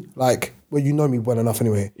me, like, well, you know me well enough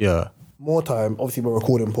anyway, yeah, more time, obviously we're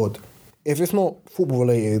recording pod. If it's not football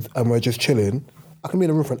related and we're just chilling, I can be in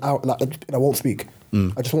a room for an hour, like, and I won't speak.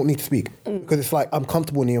 I just won't need to speak because it's like I'm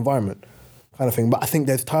comfortable in the environment, kind of thing. But I think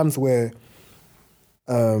there's times where,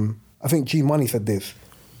 I think G Money said this: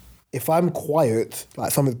 if I'm quiet,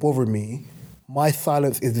 like something's bothering me, my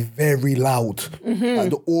silence is very loud. Like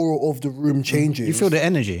the aura of the room changes. you feel the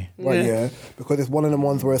energy. Right, yeah. Because it's one of them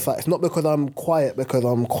ones where it's like, it's not because I'm quiet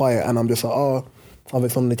and I'm just like, oh,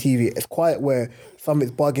 something's on the TV. It's quiet where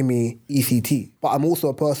something's bugging me, ECT. But I'm also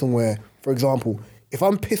a person where, for example, if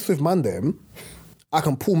I'm pissed with Mandem, I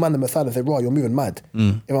can pull Mandem aside and say, right, you're moving mad.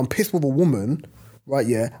 If I'm pissed with a woman, right,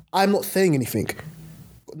 yeah, I'm not saying anything.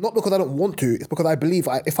 Not because I don't want to, it's because I believe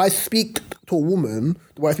if I speak to a woman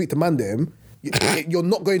the way I speak to Mandem, you're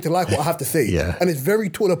not going to like what I have to say. Yeah. And it's very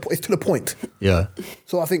to the point. Yeah,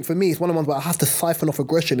 So I think for me, it's one of the ones where I have to siphon off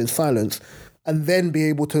aggression in silence and then be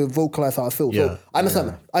able to vocalize how I feel. Yeah. So I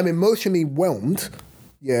understand. I'm emotionally whelmed.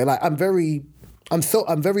 Yeah, like I'm very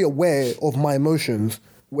aware of my emotions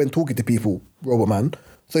when talking to people, Robot Man.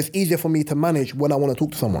 So it's easier for me to manage when I want to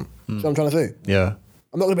talk to someone. See what I'm trying to say? yeah,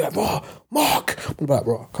 I'm not gonna be like, bro, Mark. I'm gonna be like,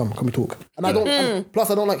 bro, come we talk. And I don't. Plus,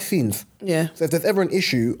 I don't like scenes. Yeah. So if there's ever an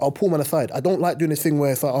issue, I'll pull man aside. I don't like doing this thing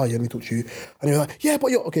where it's like, oh yeah, let me talk to you, and you're like, yeah,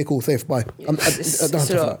 but you're okay, cool, safe, bye. I don't have It's time a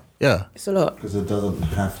for that. lot. yeah. It's a lot. Because it doesn't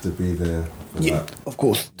have to be there for Yeah, that. of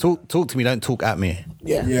course. Talk to me. Don't talk at me.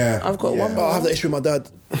 Yeah. Yeah. I've got Yeah. one Oh, more. I have that issue with my dad.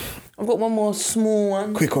 I've got one more small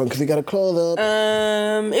one. Quick one, because we got to close up.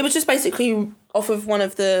 It was just basically off of one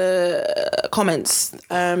of the comments.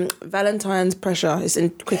 Valentine's pressure is in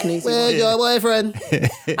quick and easy. Where's your boyfriend? I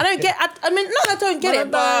don't get. I mean, not that I don't get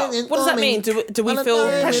it, but what does that mean? Do we feel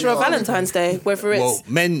pressure of Valentine's Day? Whether it's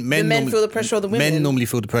men feel the pressure of the women. Men normally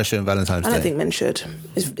feel the pressure on Valentine's Day. I don't think men should.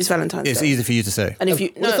 It's Valentine's Day. It's easy for you to say. And if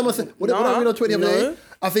you What I read on Twitter the other day?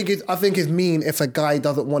 I think it's mean if a guy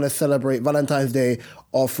doesn't want to celebrate Valentine's Day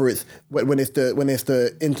or for its when it's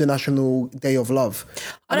the International Day of Love.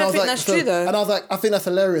 I don't think that's true though. And I was like, I think that's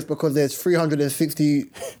hilarious because there's 360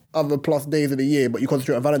 other plus days of the year, but you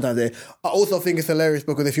concentrate on Valentine's Day. I also think it's hilarious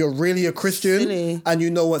because if you're really a Christian Silly. and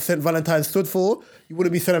you know what St. Valentine stood for, you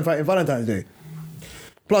wouldn't be celebrating Valentine's Day.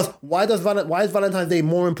 Plus, why is Valentine's Day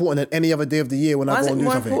more important than any other day of the year when I Why is go it and do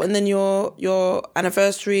more something? important than your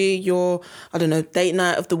anniversary, your, I don't know, date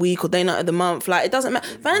night of the week or date night of the month? Like, it doesn't matter.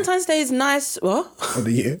 Valentine's Day is nice. What? Of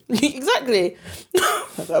the year. Exactly.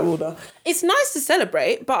 It's nice to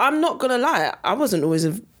celebrate, but I'm not going to lie. I wasn't always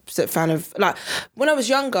a fan of, like, when I was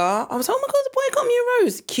younger, I was like, oh my God, the boy got me a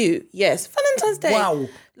rose. Cute. Yes. Valentine's Day. Wow.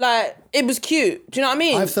 Like, it was cute. Do you know what I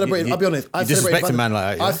mean? I've celebrated, I'll be honest. I've disrespect celebrated a man like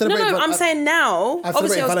that, yeah? I've celebrated No, I'm saying now. I've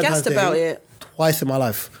Obviously, I was celebrated gassed Valentine's about Day it. twice in my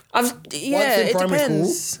life. Yeah, Once in it primary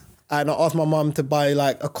depends. school, and I asked my mum to buy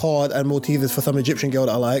like a card and Maltesers for some Egyptian girl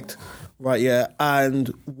that I liked. Right, yeah.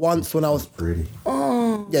 And once when I was Pretty.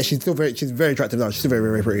 yeah, she's very attractive now. She's still very,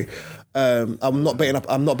 very pretty. I'm not baiting up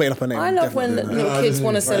her name. I love when definitely. little kids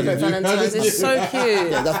want to celebrate Valentine's. It's so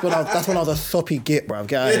cute. Yeah, that's when I was a soppy git, bruv.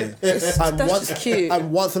 Get out of here. And That's once, just cute.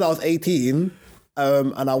 And once when I was 18,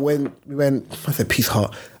 and we went, I said Peace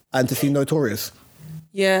Heart, and to see Notorious.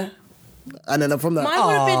 Yeah. And then from that, Mine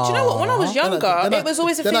would have been, do you know what? When I was younger, then it was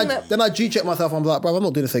always a thing that... Then I G-checked myself. I'm like, bro, I'm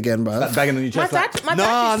not doing this again, bro. Banging on your My chest. dad, my nah,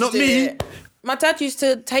 dad used not to do me. it. My dad used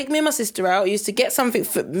to take me and my sister out. He used to get something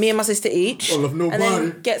for me and my sister each, Oh, love and then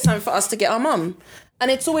nobody. get something for us to get our mum.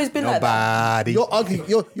 And it's always been like that. Nobody. You're ugly.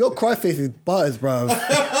 Your cry face is butters, bro. Then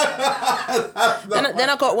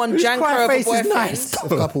I got one jankro of a boyfriend. A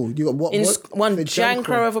couple. You got what? In what? one Say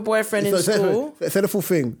jankro of a boyfriend in school. Say the full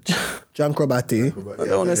thing. Jancrobati. I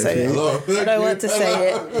don't want to say it. I don't want to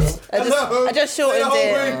say it. I just shortened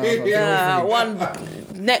it. Yeah, one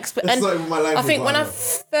next. And not even my language, I think when I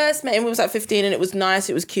but first met him, we was like 15, and it was nice.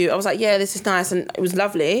 It was cute. I was like, yeah, this is nice, and it was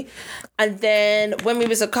lovely. And then when we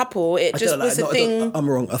was a couple, it just was a thing. I'm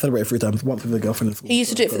wrong. I celebrated 3 times. Once with a girlfriend in school. He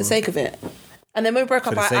used to do it for the sake of it. And then when we broke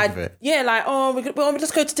up, the sake of it? yeah, like,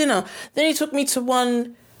 let's go to dinner. Then he took me to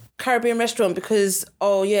one Caribbean restaurant because,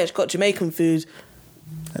 it's got Jamaican food.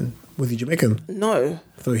 And was he Jamaican? No.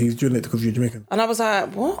 So he's doing it because you're Jamaican. And I was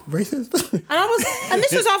like, what? Racist? And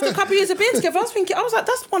this was after a couple of years of being together. I was like,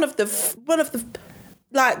 that's one of the,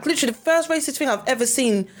 like, literally the first racist thing I've ever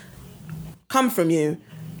seen come from you.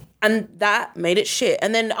 And that made it shit.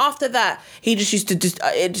 And then after that, he just used to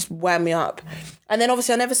it just wound me up. And then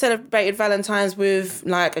obviously I never celebrated Valentine's with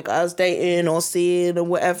like a guy I was dating or seeing or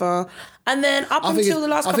whatever. And then up until the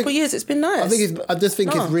last couple of years, it's been nice. I just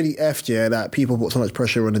think it's really effed, yeah, that people put so much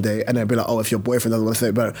pressure on the day and then be like, oh, if your boyfriend doesn't want to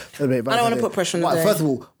celebrate Valentine's I don't want to put pressure on the day. First of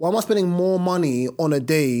all, why am I spending more money on a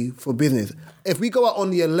day for business? If we go out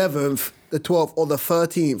on the 11th, the 12th, or the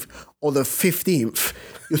 13th, or the 15th,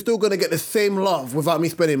 you're still going to get the same love without me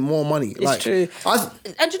spending more money. It's true.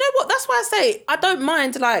 And you know what? That's why I say I don't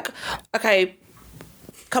mind, like, okay,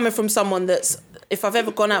 coming from someone that's, if I've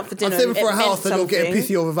ever gone out for dinner, I'm saving for a it meant house and you're getting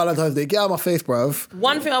something. pissy over Valentine's Day. Get out of my face, bruv.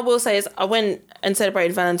 One thing I will say is I went and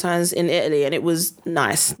celebrated Valentine's in Italy and it was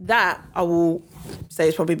nice. That I will say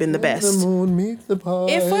has probably been the best. The moon meets the pie.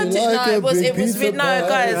 If I did, no, it was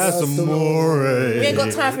guys. That's amore. We ain't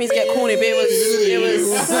got time for me to get corny, but it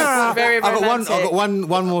was very romantic. I got one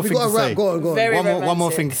more thing Got to a rap. say. Go on. Very One more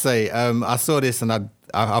romantic. thing to say. I saw this and I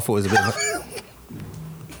thought it was a bit of a...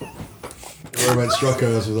 Romance struck her. I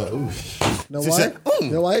was like, ooh. You know why?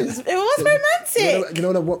 You know why? It was romantic. You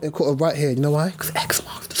know what? It caught right here. You know why? Because X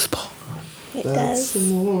marks the spot. It does.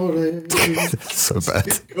 so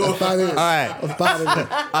bad. All right.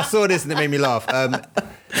 I saw this and it made me laugh.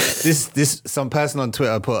 This some person on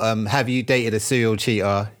Twitter put, have you dated a serial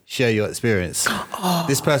cheater? Share your experience.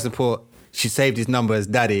 This person put, she saved his number as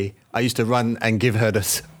daddy. I used to run and give her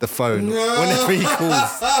the phone whenever he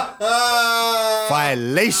calls.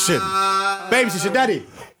 Violation. Babes, it's your daddy.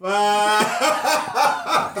 Wait,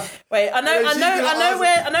 I know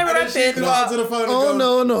we're rapping.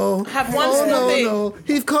 Oh no! Have one small thing. No!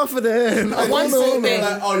 He's confident. One small thing.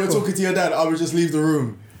 Like, oh, you're talking to your dad. I would just leave the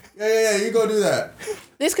room. Yeah. You go do that.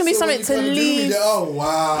 This can be So something what you to gonna do? leave. Oh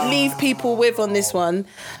wow. Leave people with on this one.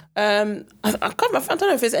 I don't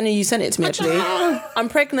know if there's any you sent it to me actually. I'm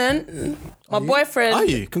pregnant. My boyfriend. Are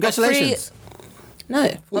you? Congratulations. No,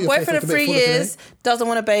 my boyfriend of 3 years doesn't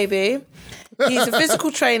want a baby. He's a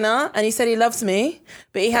physical trainer and he said he loves me,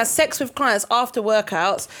 but he has sex with clients after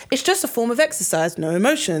workouts. It's just a form of exercise, no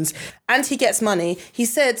emotions. And he gets money. He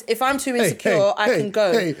said, if I'm too insecure, I can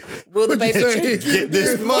go. Will the baby change? Get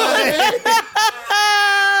this money.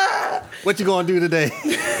 What you gonna do today?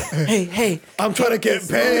 Hey. I'm trying to get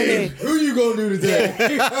paid. Who you gonna do today?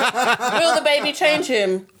 Will the baby change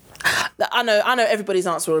him? I know everybody's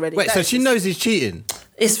answer already. Wait, so she knows he's cheating?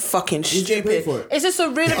 It's fucking getting stupid. paid for it? It's just a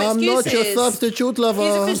real excuses. I'm not your substitute lover.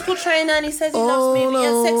 He's a physical trainer and he says he loves me, but he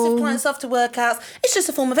has sex with clients after workouts. It's just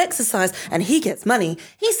a form of exercise and he gets money.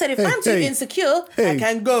 He said if I'm too insecure, I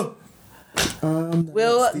can go.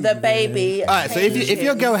 Will the baby? All right. So if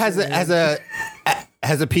your girl has a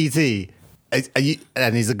PT,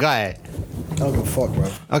 and he's a guy, I don't give a fuck,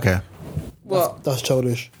 bro. okay. What? That's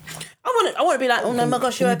childish. I want to be like, oh no, my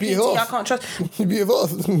gosh, you're a Beat his PT. I ass. can't trust. You beat his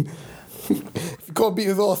ass. If you can't beat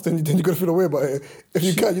his ass, then you're gonna feel away about it. If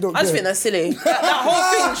you can, you don't. I just care. think that's silly. That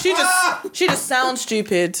whole thing, she just sounds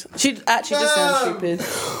stupid. She actually just sounds stupid.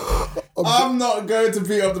 I'm not going to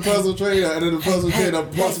beat up the personal trainer and then the personal trainer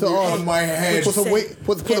puts me on my head. Put a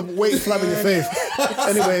weight slam in your face.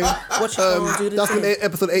 Anyway, What you gonna do that's today? been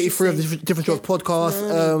episode 83 of the Different Shots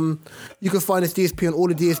podcast. You can find this DSP on all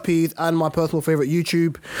the DSPs and my personal favorite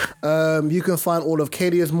YouTube. You can find all of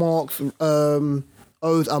Kadia's, Mark's,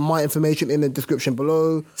 O's and my information in the description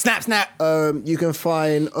below. Snap. You can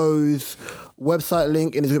find O's website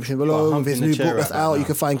link in the description below. Oh, With his humping new the chair book that's right out. now. You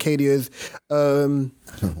can find Kadia's Ethereum.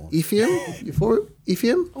 You for it?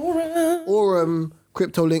 Ethereum? Or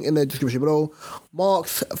crypto link in the description below.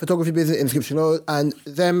 Mark's photography business in the description below. And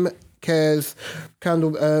Them Cares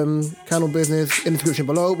candle business in the description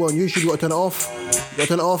below. Well, on YouTube, you got to turn it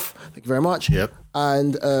off. Thank you very much. Yep.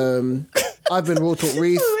 And I've been Raw Talk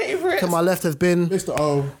Reese. To my left has been. Mr.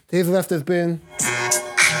 O. To his left has been.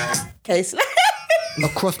 Case.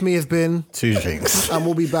 Across me has been. 2 drinks. And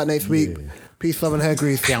we'll be back next week. Peace, love, and hair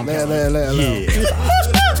grease. Later.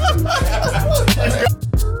 Yeah.